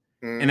committee.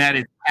 And that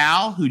is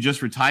Cal, who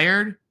just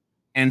retired,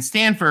 and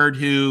Stanford,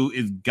 who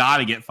is got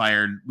to get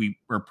fired. We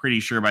were pretty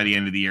sure by the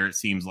end of the year, it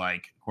seems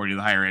like, according to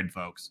the higher ed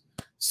folks.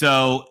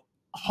 So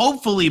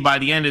hopefully by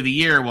the end of the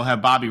year, we'll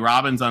have Bobby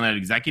Robbins on that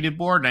executive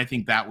board, and I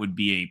think that would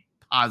be a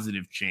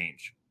positive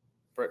change.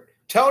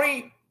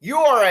 Tony,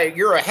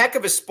 you're a heck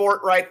of a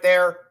sport right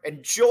there.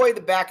 Enjoy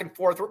the back and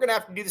forth. We're gonna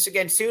have to do this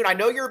again soon. I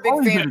know you're a big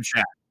fan of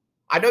chat.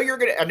 I know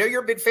you're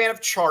a big fan of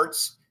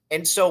charts,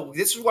 and so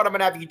this is what I'm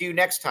gonna have you do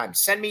next time.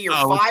 Send me your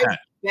 5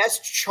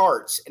 best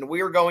charts, and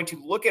we are going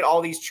to look at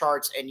all these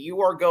charts, and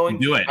you are going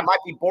to do it. I might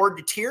be bored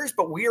to tears,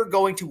 but we are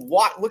going to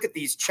look at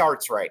these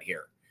charts right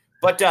here.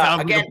 But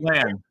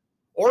again,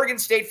 Oregon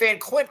State fan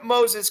Clint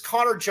Moses,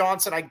 Connor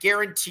Johnson, I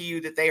guarantee you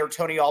that they are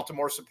Tony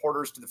Altimore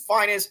supporters to the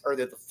finest, or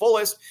the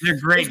fullest. They're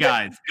great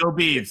guys. Go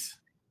Beavs.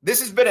 This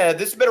has been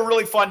a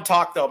really fun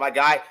talk, though, my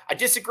guy. I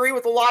disagree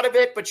with a lot of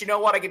it, but you know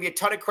what? I give you a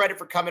ton of credit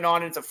for coming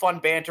on. And it's a fun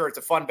banter. It's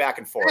a fun back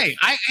and forth. Hey,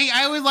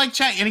 I always like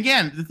chat. And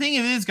again, the thing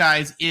is,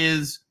 guys,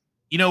 is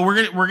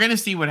we're gonna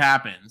see what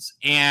happens,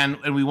 and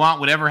we want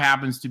whatever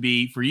happens to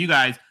be for you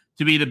guys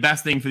to be the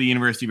best thing for the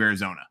University of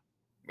Arizona.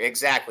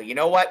 Exactly. You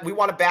know what? We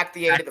want to back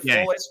the A to the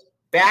fullest.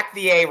 Back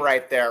the A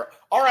right there.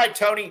 All right,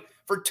 Tony.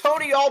 For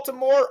Tony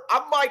Altimore,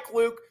 I'm Mike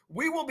Luke.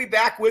 We will be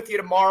back with you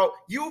tomorrow.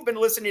 You've been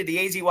listening to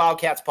the AZ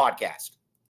Wildcats podcast.